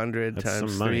 400 That's times some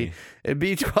 3. money. It'd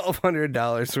be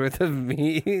 $1,200 worth of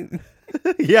meat.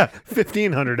 Yeah,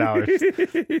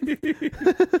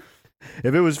 $1,500.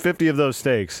 If it was 50 of those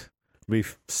steaks, it'd be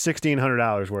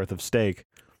 $1,600 worth of steak.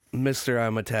 Mister,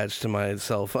 I'm attached to my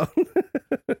cell phone.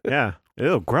 Yeah.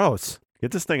 Ew, gross. Get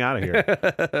this thing out of here.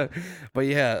 But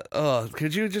yeah,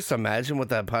 could you just imagine what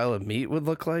that pile of meat would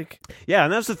look like? Yeah,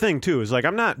 and that's the thing, too, is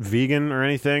I'm not vegan or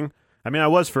anything. I mean, I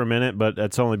was for a minute, but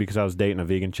that's only because I was dating a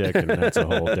vegan chick, and that's a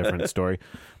whole different story.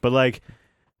 But,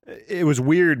 it was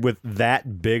weird with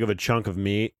that big of a chunk of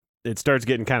meat. It starts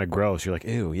getting kind of gross. You're like,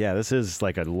 ew, yeah, this is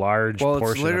a large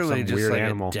portion it's literally of some just weird like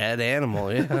animal. a dead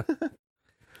animal, yeah.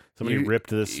 Somebody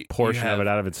ripped this portion of it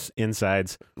out of its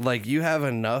insides. You have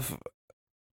enough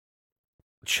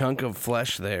chunk of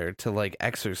flesh there to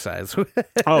exercise with.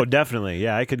 Oh, definitely.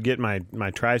 Yeah, I could get my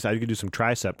tricep. I could do some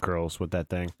tricep curls with that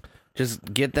thing.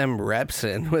 Just get them reps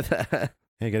in with that.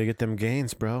 Hey, gotta get them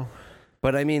gains, bro.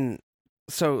 But I mean,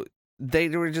 so they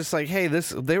were just hey,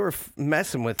 they were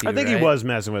messing with you. I think right? he was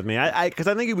messing with me. Because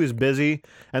I think he was busy,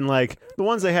 and the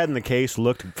ones they had in the case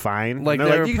looked fine. They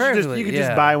they're were you perfectly, could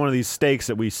just buy one of these steaks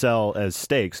that we sell as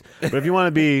steaks. But if you want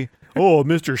to be,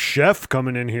 Mr. Chef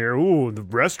coming in here, the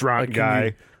restaurant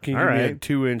guy. Can you all give me a right.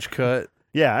 2-inch cut?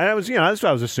 Yeah, and I was, that's what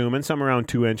I was assuming, somewhere around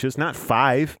 2 inches, not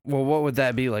 5. Well, what would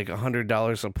that be,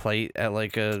 $100 a plate at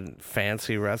a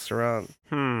fancy restaurant?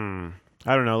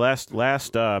 I don't know. Last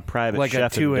private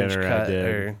chef a 2-inch dinner cut, I did.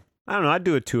 or I don't know. I'd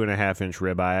do a 2.5-inch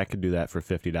ribeye. I could do that for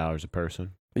 $50 a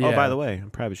person. Yeah. Oh, by the way, I'm a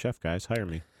private chef, guys. Hire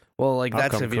me. well, I'll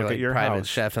that's come if you're cook at your private house.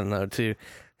 chefing though too.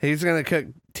 He's gonna cook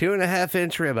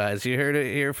 2.5-inch ribeyes. You heard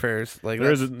it here first.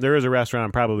 There is a restaurant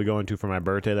I'm probably going to for my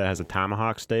birthday that has a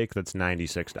tomahawk steak that's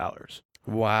 $96.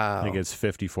 Wow. I think it's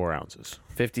 54 ounces.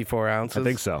 54 ounces. I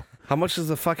think so. How much does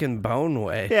the fucking bone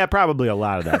weigh? Yeah, probably a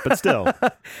lot of that, but still.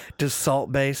 Does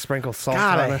Salt Bay sprinkle salt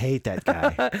God, on I it? hate that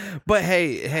guy. But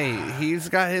hey, he's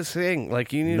got his thing.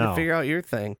 Like, you need to figure out your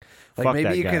thing. Like, Fuck maybe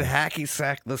that you guy. could hacky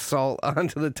sack the salt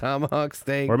onto the tomahawk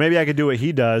steak. Or maybe I could do what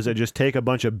he does and just take a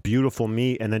bunch of beautiful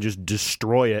meat and then just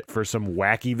destroy it for some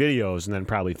wacky videos and then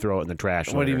probably throw it in the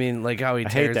trash What do you later. mean? Like how he I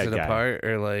hate tears that it guy. apart?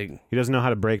 Or like, He doesn't know how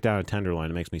to break down a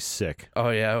tenderloin. It makes me sick. oh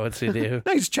yeah, what's he do?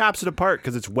 No, he just chops it apart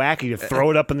because it's wacky to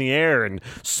throw it up in the air and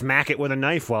smack it with a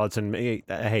knife while it's in. I hate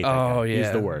that guy. Yeah.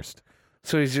 He's the worst.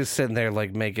 So he's just sitting there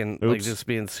like making, like Oops. just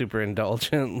being super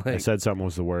indulgent. I Like, said something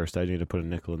was the worst. I need to put a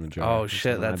nickel in the jar. Oh,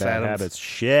 shit, one of my that's bad Adam's habits.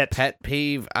 Shit. pet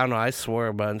peeve. I don't know. I swore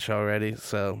a bunch already.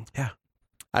 So Yeah.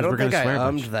 I don't We're gonna think I swear a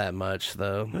bunch. ummed that much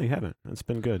though. No, you haven't. It's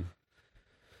been good.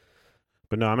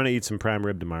 But no, I'm gonna eat some prime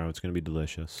rib tomorrow. It's gonna be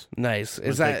delicious. Nice. I'm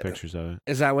Is gonna take that pictures of it?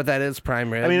 is that what that is? Prime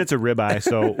rib? I mean, it's a ribeye.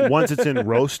 So once it's in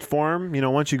roast form,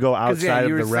 once you go 'Cause, yeah, outside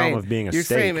you of the were realm saying- of being a you're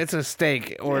steak, saying it's a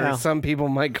steak, or Yeah. some people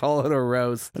might call it a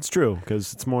roast. that's true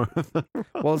because it's more.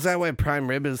 Well, is that why prime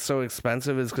rib is so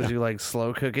expensive? Is because you like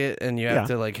slow cook it and you have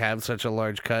to like have such a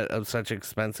large cut of such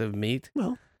expensive meat?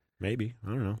 Well, maybe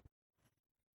I don't know.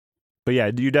 But yeah,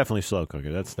 you definitely slow cook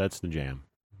it. That's the jam.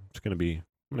 It's gonna be.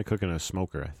 I'm gonna cook in a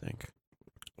smoker, I think.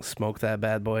 Smoke that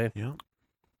bad boy. Yeah.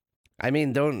 I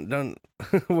mean, don't.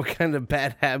 What kind of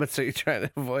bad habits are you trying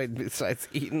to avoid besides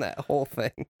eating that whole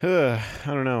thing? I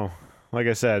don't know. Like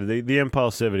I said, the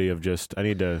impulsivity of just I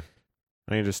need to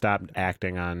stop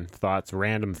acting on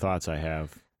random thoughts I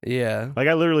have. Yeah. Like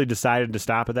I literally decided to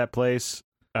stop at that place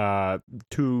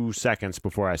 2 seconds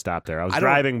before I stopped there. I was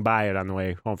driving by it on the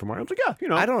way home from work. I was like,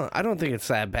 yeah, I don't think it's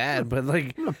that bad, but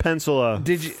like, I'm gonna pencil a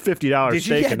Did you- $50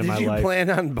 steak into my did you life. plan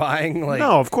on buying like?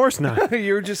 No, of course not.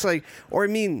 You were just like, or I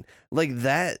mean, like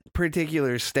that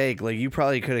particular steak, like you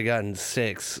probably could have gotten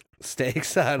 6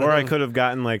 steaks out of Or it. I could have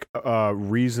gotten like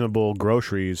reasonable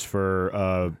groceries for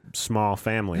a small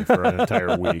family for an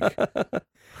entire week.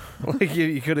 Like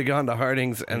you could have gone to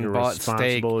Harding's and You're a bought steak.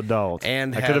 responsible adult.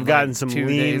 And I had, could have gotten like, some 2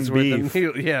 lean days worth of beef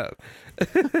meal. Yeah,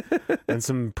 and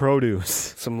some produce.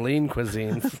 some lean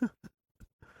cuisines.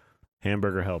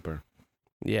 Hamburger helper.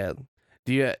 Yeah.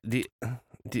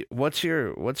 What's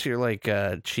your like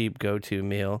cheap go-to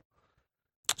meal?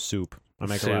 Soup. I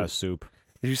make a lot of soup.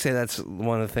 Did you say that's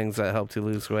one of the things that helped you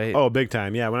lose weight? Oh, big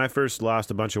time. Yeah, when I first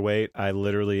lost a bunch of weight, I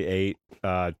literally ate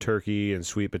turkey and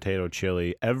sweet potato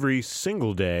chili every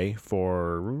single day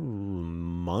for a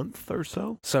month or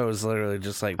so. So it was literally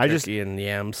just like I turkey and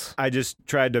yams. I just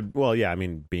tried to,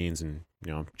 beans and,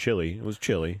 chili. It was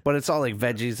chili. But it's all like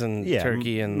veggies and Yeah,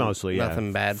 turkey and mostly,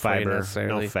 nothing bad for you fiber,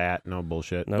 necessarily. no fat, no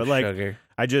bullshit. No but like, sugar.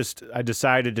 I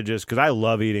decided to because I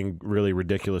love eating really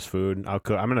ridiculous food. I'm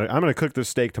gonna cook this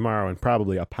steak tomorrow and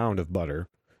probably a pound of butter.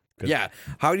 Yeah.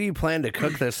 How do you plan to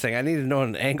cook this thing? I need to know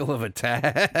an angle of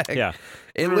attack. Yeah,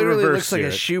 It I'm gonna literally reverse looks like sear a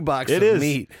it. shoebox It of is.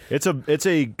 meat. It's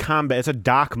a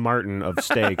Doc Martin of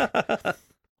steak.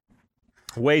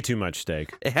 Way too much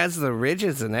steak. It has the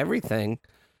ridges and everything.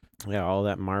 Yeah, all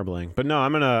that marbling. But no,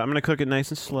 I'm gonna cook it nice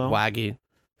and slow. Wagyu.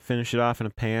 Finish it off in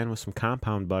a pan with some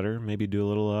compound butter. Maybe do a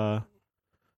little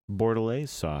Bordelaise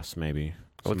sauce. Maybe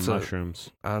some What's mushrooms.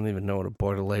 I don't even know what a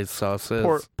Bordelaise sauce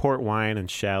is. Port wine and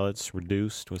shallots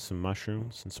reduced with some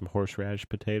mushrooms and some horseradish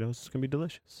potatoes. It's gonna be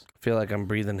delicious. I feel like I'm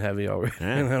breathing heavy already.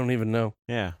 Yeah. And I don't even know.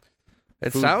 Yeah.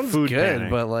 It Food- sounds food good,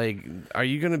 panic. but like, are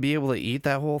you going to be able to eat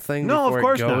that whole thing No, of before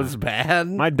course it goes not. bad?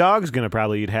 My dog's gonna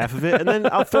probably eat half of it, and then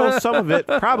I'll throw some of it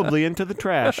probably into the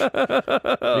trash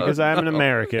because I'm an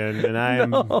American and I am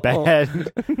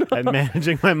bad at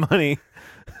managing my money.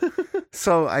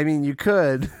 So, I mean, you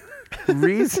could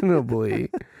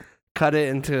reasonably cut it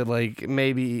into like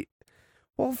maybe,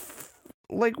 well,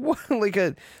 like what, like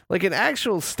an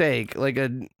actual steak, like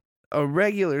a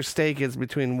regular steak is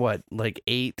between what, like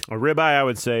 8? A ribeye, I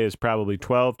would say, is probably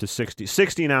 12 to 60.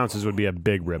 16 ounces would be a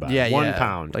big ribeye. Yeah, 1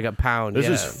 pound. like a pound. This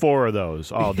yeah. is 4 of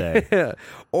those all day. Yeah.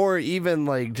 Or even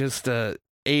like just a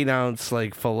 8-ounce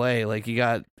like fillet. Like you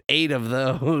got 8 of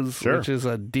those, Sure. which is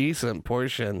a decent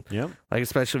portion. Yep. Like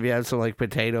especially if you have some like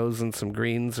potatoes and some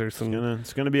greens or some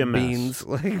It's gonna be a mess. beans.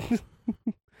 Like,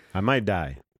 I might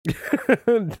die.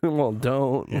 well,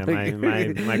 don't. Yeah, Like,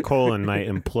 my colon might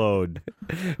implode.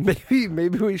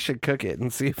 maybe we should cook it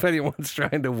and see if anyone's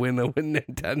trying to win a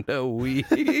Nintendo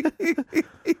Wii.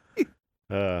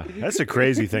 That's a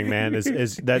crazy thing, man.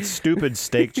 Is that stupid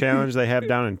steak challenge they have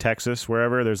down in Texas,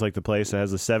 wherever? There's like the place that has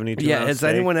the 72 Yeah, ounce has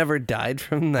steak. anyone ever died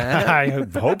from that? I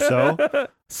hope so.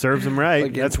 Serves them right.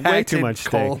 Like That's way too impacted much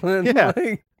steak. colon? Yeah.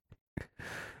 Like,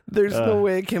 There's no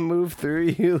way it can move through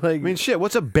you. Like, I mean, shit.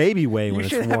 What's a baby weigh when you it's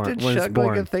should born? have to When it's chug born,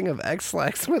 like a thing of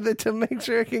X-Lax with it to make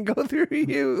sure it can go through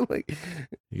you. Like,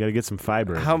 you got to get some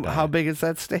fiber. in how your diet. how big is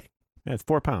that steak? Yeah, it's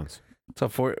 4 pounds. So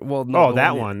no,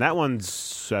 That one. That one's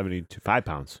 5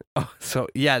 pounds. Oh, so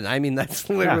yeah, I mean that's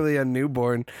literally a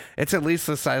newborn. It's at least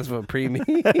the size of a preemie.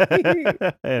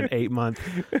 An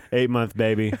 8-month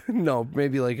baby. No,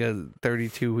 maybe like a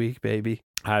 32-week baby.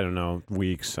 I don't know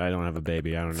weeks. I don't have a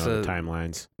baby. I don't know the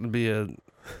timelines. It'd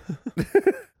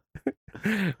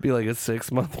be like a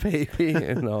 6-month baby,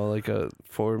 and no, like a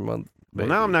 4-month. Well,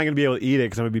 now I'm not going to be able to eat it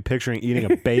because I'm going to be picturing eating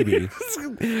a baby.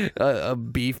 a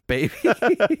beef baby.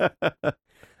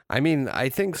 I mean, I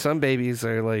think some babies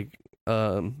are like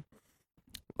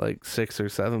 6 or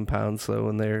 7 pounds. So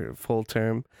when they're full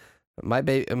term, my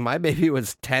baby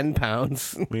was 10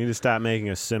 pounds. We need to stop making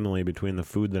a simile between the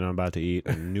food that I'm about to eat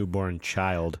and a newborn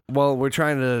child. Well, we're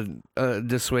trying to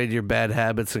dissuade your bad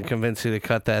habits and convince you to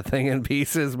cut that thing in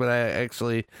pieces, but I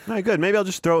actually... All right, good. Maybe I'll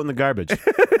just throw it in the garbage.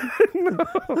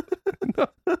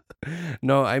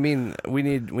 No, I mean we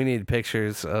need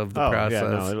pictures of the process.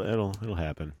 Yeah, no, it'll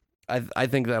happen. I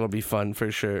think that'll be fun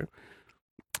for sure.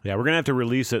 Yeah, we're gonna have to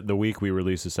release it the week we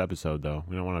release this episode, though.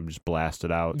 We don't want to just blast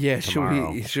it out. Yeah,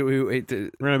 tomorrow. should we wait to?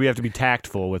 We're gonna have to be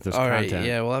tactful with this All right, content.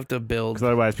 yeah, we'll have to build. Because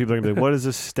otherwise, people are gonna be like, "What is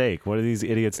this steak? What are these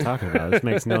idiots talking about? This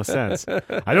makes no sense.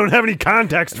 I don't have any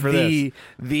context for this."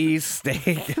 The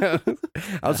steak. I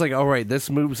was like, all right, this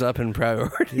moves up in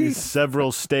priority. These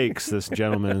several steaks this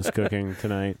gentleman is cooking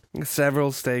tonight.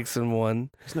 Several steaks in one.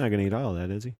 He's not gonna eat all of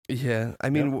that, is he? Yeah, I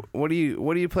mean, what do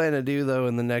you plan to do though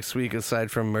in the next week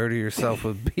aside from murder yourself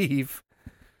with beef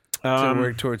to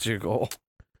work towards your goal?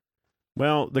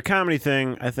 Well, the comedy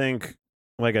thing, I think,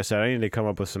 like I said, I need to come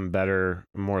up with some better,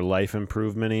 more life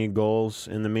improvement-y goals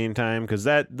in the meantime, because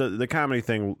the comedy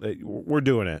thing, we're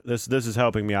doing it. This is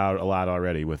helping me out a lot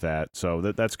already with that. So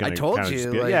that's going to kind of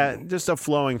just be, just a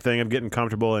flowing thing of getting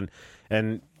comfortable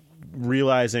and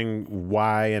realizing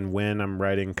why and when I'm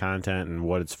writing content and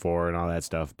what it's for and all that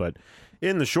stuff. But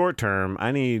in the short term,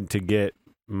 I need to get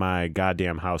my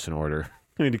goddamn house in order.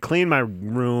 I need to clean my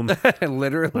room.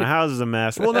 Literally. My house is a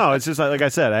mess. Well, no, it's just like I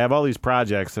said, I have all these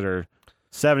projects that are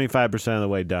 75% of the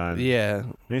way done. Yeah.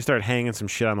 I need to start hanging some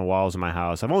shit on the walls of my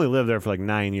house. I've only lived there for like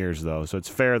 9 years, though, so it's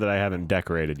fair that I haven't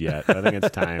decorated yet. I think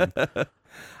it's time.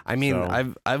 I mean,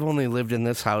 I've only lived in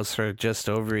this house for just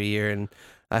over a year, and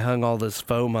I hung all this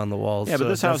foam on the walls. Yeah, but so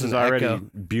this house is already echo.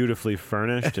 beautifully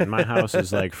furnished, and my house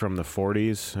is like from the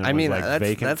 40s. And I mean, was, like,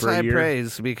 vacant that's for a high year.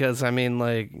 praise because, I mean,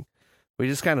 like, we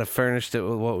just kind of furnished it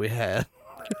with what we had.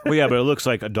 Well, yeah, but it looks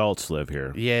like adults live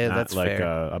here. Yeah, not that's like fair.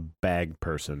 a bag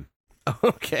person.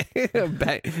 Okay.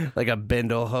 Like a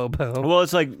bindle hobo. Well,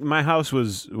 it's like my house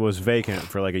was vacant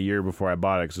for like a year before I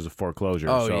bought it because it was a foreclosure.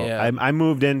 Oh, so yeah. I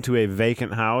moved into a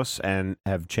vacant house and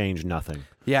have changed nothing.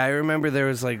 Yeah, I remember there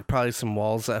was like probably some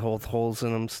walls that hold holes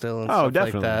in them still and Oh, stuff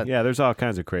definitely. like that. Yeah, there's all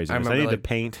kinds of craziness. I need to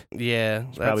paint. Yeah,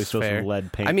 There's probably that's still fair. some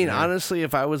lead paint. I mean, in there. honestly,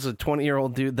 if I was a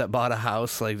 20-year-old dude that bought a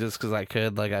house, like just because I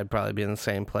could, like I'd probably be in the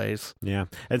same place. Yeah.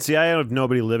 And see, I have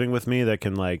nobody living with me that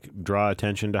can like draw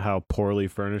attention to how poorly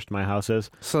furnished my house is.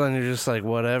 So then you're just like,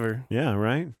 whatever. Yeah,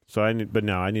 right? So I need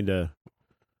to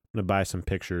buy some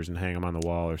pictures and hang them on the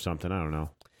wall or something. I don't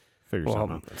know. Figure something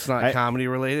Well, out. it's not comedy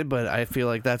related, but I feel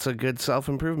like that's a good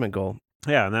self-improvement goal.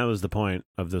 Yeah, and that was the point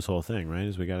of this whole thing, right?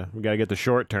 Is we gotta get the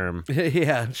short term.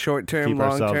 Yeah, short term, Keep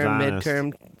long ourselves term, honest.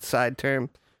 midterm, side term.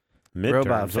 Midterms,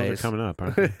 Robot those are face. coming up,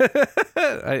 aren't they?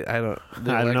 I don't.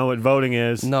 I don't know what voting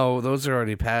is. No, those are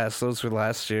already passed. Those were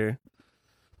last year.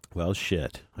 Well,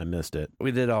 shit, I missed it.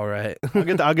 We did all right.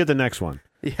 I'll get the next one.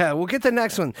 Yeah, we'll get the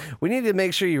next one. We need to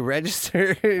make sure you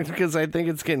register because I think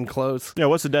it's getting close. Yeah,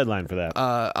 what's the deadline for that?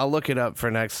 I'll look it up for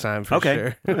next time for Okay,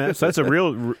 sure. Yeah, so that's a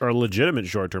real or legitimate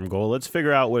short-term goal. Let's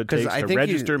figure out what it takes I to think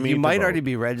register me. you to might vote. already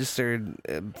be registered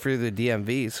through the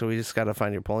DMV, so we just got to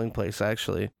find your polling place.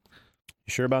 Actually, You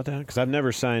sure about that? Because I've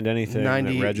never signed anything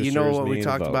 90. that registers You know what me we to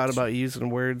talked vote. about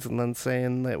using words and then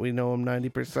saying that we know them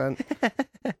 90%.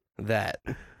 That.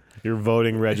 Your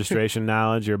voting registration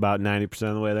knowledge, you're about 90%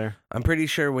 of the way there. I'm pretty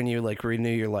sure when you like renew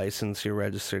your license, you're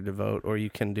registered to vote, or you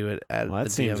can do it at Well, the that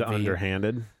seems DMV.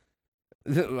 underhanded.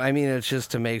 I mean, it's just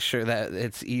to make sure that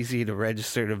it's easy to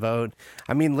register to vote.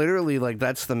 I mean, literally, like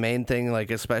that's the main thing.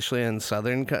 Like, especially in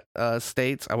southern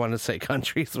states, I want to say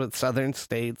countries, but southern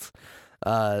states,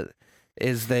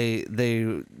 is they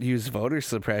use voter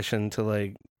suppression to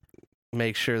like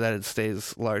make sure that it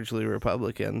stays largely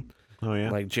Republican. Oh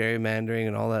yeah, Like gerrymandering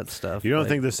and all that stuff. you don't like,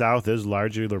 think the South is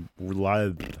largely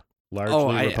largely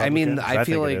Republican? I mean, 'Cause I feel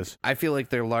think it like is. I feel like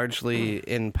they're largely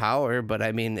in power, but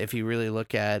I mean, if you really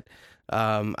look at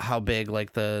how big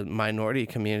like the minority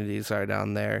communities are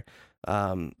down there.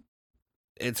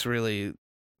 It's really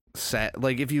sad.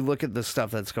 Like if you look at the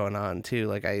stuff that's going on too,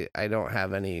 like I don't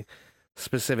have any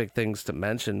specific things to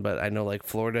mention, but I know like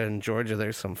Florida and Georgia,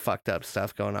 there's some fucked up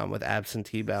stuff going on with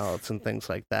absentee ballots and things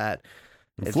like that.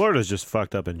 Florida's just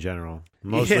fucked up in general,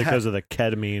 mostly because of the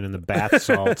ketamine and the bath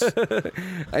salts.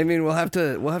 I mean, we'll have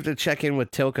to check in with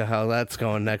Tilka how that's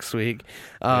going next week.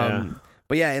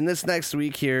 But yeah, in this next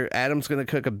week here, Adam's gonna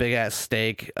cook a big ass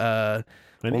steak.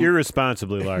 An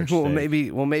irresponsibly large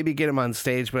steak. We'll maybe get him on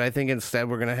stage, but I think instead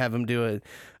we're gonna have him do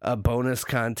a bonus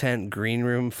content green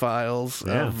room files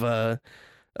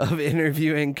of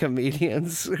interviewing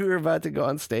comedians who are about to go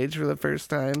on stage for the first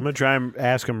time. I'm gonna try and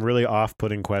ask them really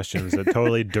off-putting questions that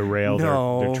totally derail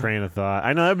their train of thought.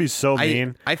 I know that'd be so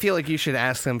mean. I feel like you should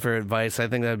ask them for advice. I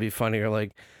think that'd be funnier.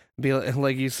 Be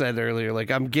like you said earlier,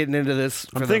 like I'm getting into this.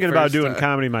 I'm thinking about doing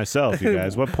comedy myself, you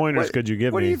guys. What pointers could you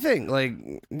give me? What do you think?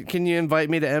 Like, can you invite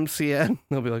me to MCN?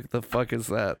 They'll be like, the fuck is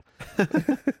that?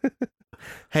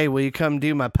 Hey, will you come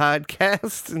do my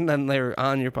podcast? And then they're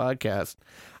on your podcast.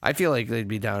 I feel like they'd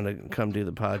be down to come do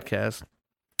the podcast.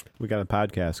 We got a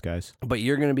podcast, guys. But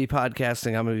you're going to be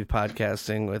podcasting. I'm going to be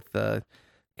podcasting with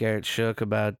Garrett Shook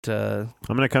about... I'm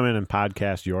going to come in and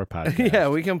podcast your podcast. Yeah,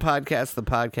 we can podcast the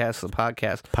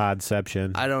podcast.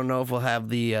 Podception. I don't know if we'll have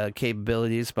the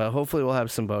capabilities, but hopefully we'll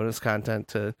have some bonus content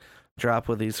to drop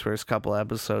with these first couple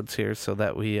episodes here so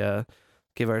that we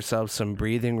give ourselves some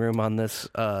breathing room on this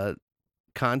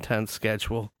content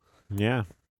schedule. Yeah,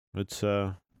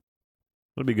 it'll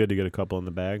be good to get a couple in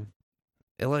the bag.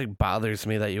 It like bothers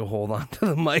me that you hold on to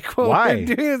the mic while Why? we're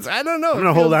doing this. I don't know. I'm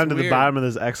gonna hold on to the bottom of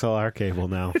this XLR cable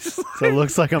now, so it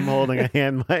looks like I'm holding a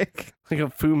hand mic, like a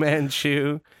Fu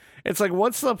Manchu. It's like,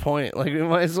 what's the point? Like, we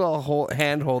might as well hold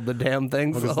the damn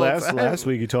thing. Well, last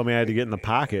week you told me I had to get in the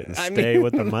pocket and stay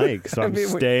with the mic, so I'm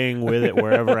staying with it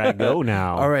wherever I go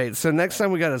now. All right, so next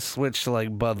time we got to switch to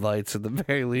like Bud Lights at the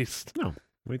very least. No,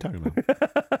 what are you talking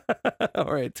about?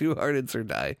 All right, Two Hearteds or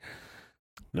Die.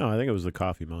 No, I think it was the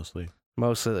coffee mostly.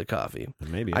 Mostly the coffee.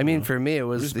 Maybe. I mean, for me, it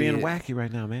was just being wacky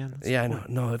right now, man. That's I know.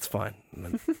 No, it's fine.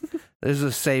 This is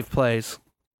a safe place.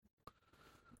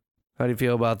 How do you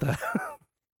feel about that?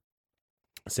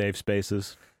 Safe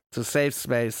spaces. It's a safe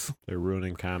space. They're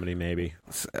ruining comedy, maybe.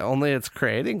 Only it's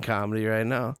creating comedy right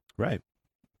now. Right.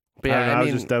 But yeah, I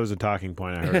mean, that was a talking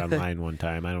point I heard online one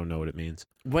time. I don't know what it means.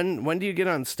 When do you get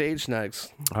on stage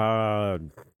next?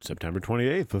 September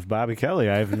 28th with Bobby Kelly.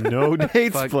 I have no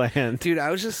dates planned. Dude, I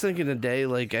was just thinking today,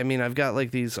 like, I mean, I've got like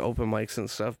these open mics and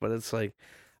stuff, but it's like,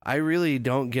 I really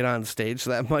don't get on stage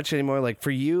that much anymore. Like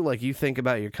for you, like you think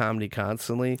about your comedy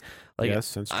constantly. Like,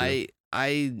 yes, that's true.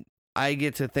 I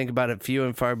get to think about it few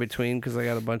and far between because I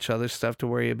got a bunch of other stuff to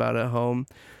worry about at home.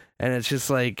 And it's just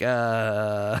like,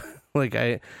 I'm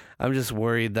just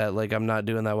worried that like I'm not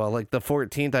doing that well. Like the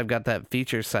 14th, I've got that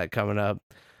feature set coming up,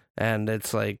 and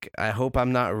it's like I hope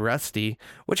I'm not rusty,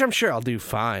 which I'm sure I'll do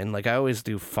fine. Like I always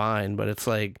do fine, but it's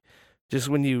like just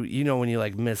when you when you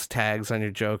like miss tags on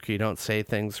your joke, or you don't say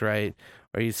things right,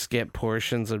 or you skip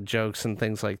portions of jokes and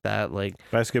things like that. Like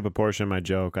if I skip a portion of my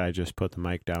joke, I just put the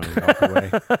mic down and walk away.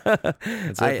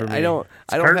 That's it for me. I don't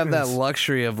have that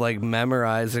luxury of like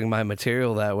memorizing my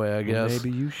material that way, I guess. Well,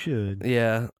 maybe you should.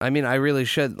 Yeah. I mean, I really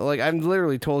should. Like I've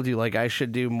literally told you like I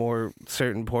should do more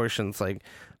certain portions. Like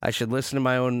I should listen to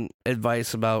my own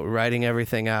advice about writing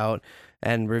everything out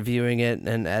and reviewing it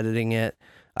and editing it.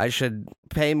 I should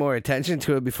pay more attention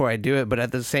to it before I do it, but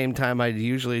at the same time I'd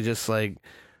usually just like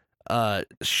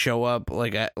show up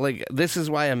like this is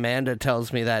why Amanda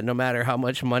tells me that no matter how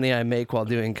much money I make while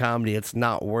doing comedy, it's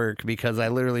not work, because I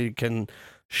literally can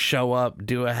show up,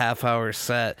 do a half-hour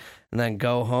set, and then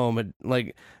go home. And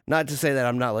like, not to say that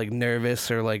I'm not like nervous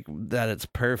or like that it's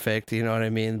perfect, you know what I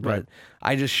mean, but right.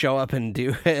 I just show up and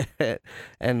do it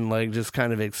and like just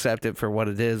kind of accept it for what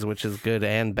it is, which is good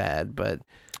and bad. But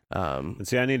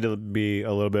see, I need to be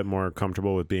a little bit more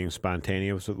comfortable with being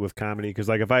spontaneous with comedy, because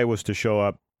like if I was to show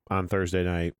up on Thursday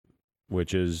night,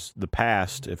 which is the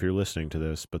past if you're listening to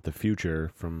this, but the future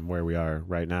from where we are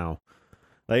right now.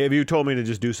 Like if you told me to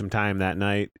just do some time that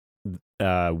night,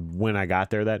 when I got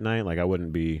there that night, like I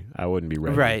wouldn't be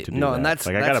ready right. to do no, that. and that's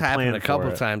like, that's happened a couple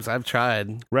times. I've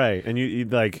tried. Right, and you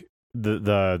like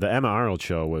the Emma Arnold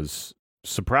show was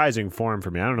surprising form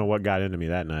for me. I don't know what got into me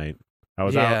that night. I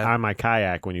was out on my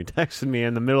kayak when you texted me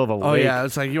in the middle of a lake. Oh yeah,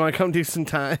 it's like, you want to come do some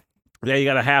time? Yeah, you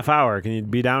got a half hour. Can you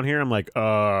be down here? I'm like,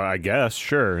 I guess,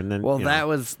 sure. And then, that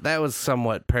was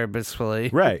somewhat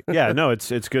purposefully. Right. Yeah. No,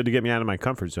 it's good to get me out of my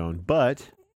comfort zone, but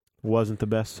wasn't the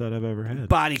best set I've ever had.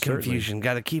 Body confusion.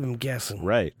 Got to keep him guessing.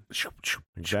 Right.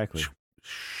 Exactly.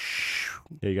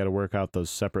 Yeah, you got to work out those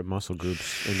separate muscle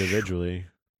groups individually.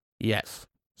 Yes.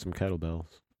 Some kettlebells.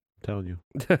 I'm telling you.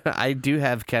 I do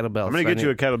have kettlebells. I'm going to get you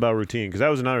a kettlebell routine because that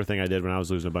was another thing I did when I was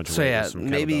losing a bunch of weight. Yeah, some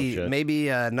kettlebell shit. maybe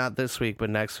not this week, but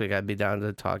next week I'd be down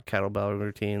to talk kettlebell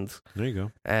routines. There you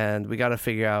go. And we got to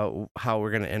figure out how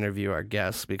we're going to interview our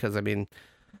guests because, I mean,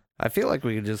 I feel like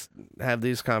we could just have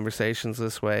these conversations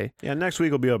this way. Yeah, next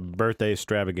week will be a birthday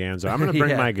extravaganza. I'm going to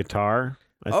bring my guitar,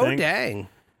 I think. Oh, dang.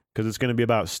 Because it's going to be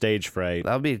about stage fright.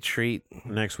 That'll be a treat.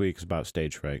 Next week is about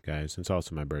stage fright, guys. It's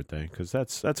also my birthday because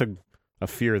that's a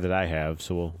fear that I have.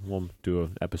 So we'll do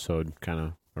an episode kind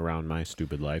of around my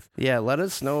stupid life. Yeah, let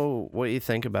us know what you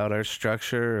think about our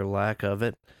structure or lack of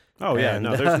it. Oh yeah,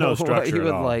 no, there's no structure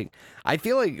at all. Like, I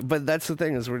feel like, but that's the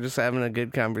thing is we're just having a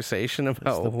good conversation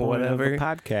about whatever.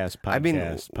 Podcast.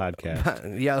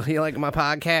 Yeah, you like my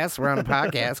podcast? We're on a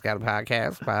podcast. Got a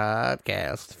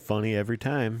podcast. Funny every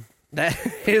time. That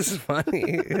is funny.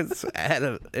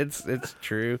 It's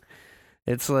true.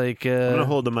 It's like I'm gonna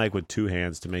hold the mic with two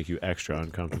hands to make you extra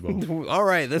uncomfortable. All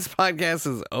right, this podcast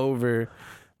is over.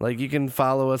 Like, you can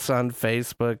follow us on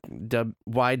Facebook,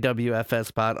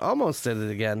 YWFS Pod. Almost did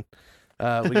it again. We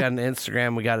got an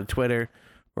Instagram. We got a Twitter.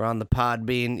 We're on the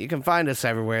Podbean. You can find us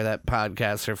everywhere that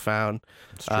podcasts are found.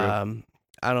 It's true. I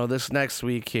don't know. This next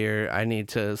week here, I need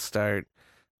to start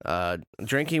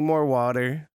drinking more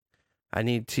water. I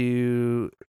need to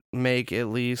make at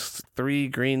least 3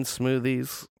 green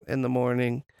smoothies in the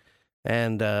morning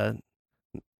and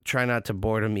try not to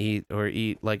boredom eat or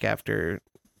eat like after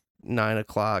 9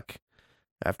 o'clock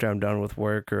after I'm done with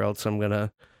work, or else I'm going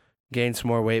to gain some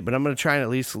more weight. But I'm going to try and at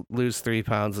least lose 3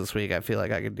 pounds this week. I feel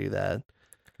like I could do that.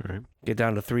 All right. Get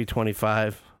down to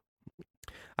 325.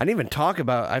 I didn't even talk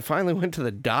about, I finally went to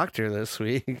the doctor this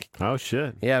week. Oh,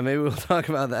 shit. Yeah, maybe we'll talk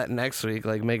about that next week,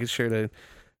 like making sure to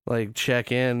like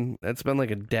check in. It's been like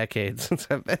a decade since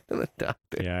I've been to the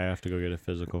doctor. Yeah, I have to go get a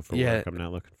physical for work. I'm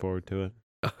not looking forward to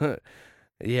it.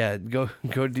 Yeah, go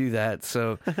do that.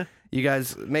 So you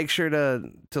guys make sure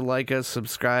to like us,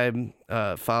 subscribe,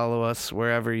 follow us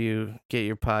wherever you get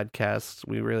your podcasts.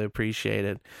 We really appreciate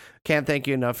it. Can't thank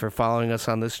you enough for following us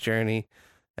on this journey,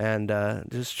 and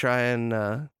just try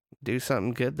and do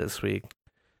something good this week.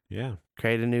 Yeah.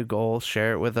 Create a new goal,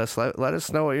 share it with us. Let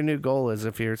us know what your new goal is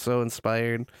if you're so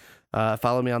inspired.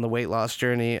 Follow me on the weight loss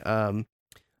journey.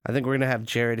 I think we're going to have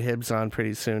Jared Hibbs on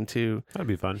pretty soon too. That'd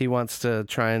be fun. He wants to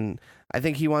try and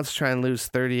lose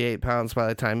 38 pounds by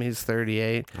the time he's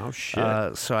 38. Oh,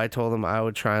 shit. So I told him I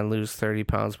would try and lose 30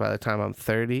 pounds by the time I'm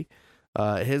 30.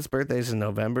 His birthday's in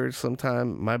November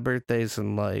sometime. My birthday's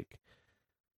in like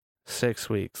 6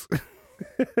 weeks.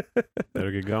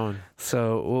 Better get going.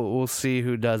 So we'll see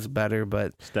who does better,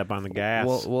 but step on the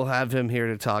gas. We'll have him here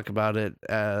to talk about it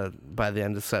by the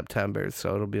end of September,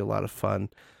 so it'll be a lot of fun.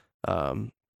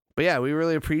 But yeah, we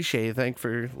really appreciate you. Thanks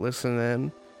for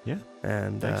listening. Yeah.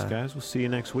 And thanks, guys. We'll see you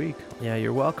next week. Yeah,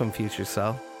 you're welcome, future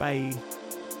self. Bye.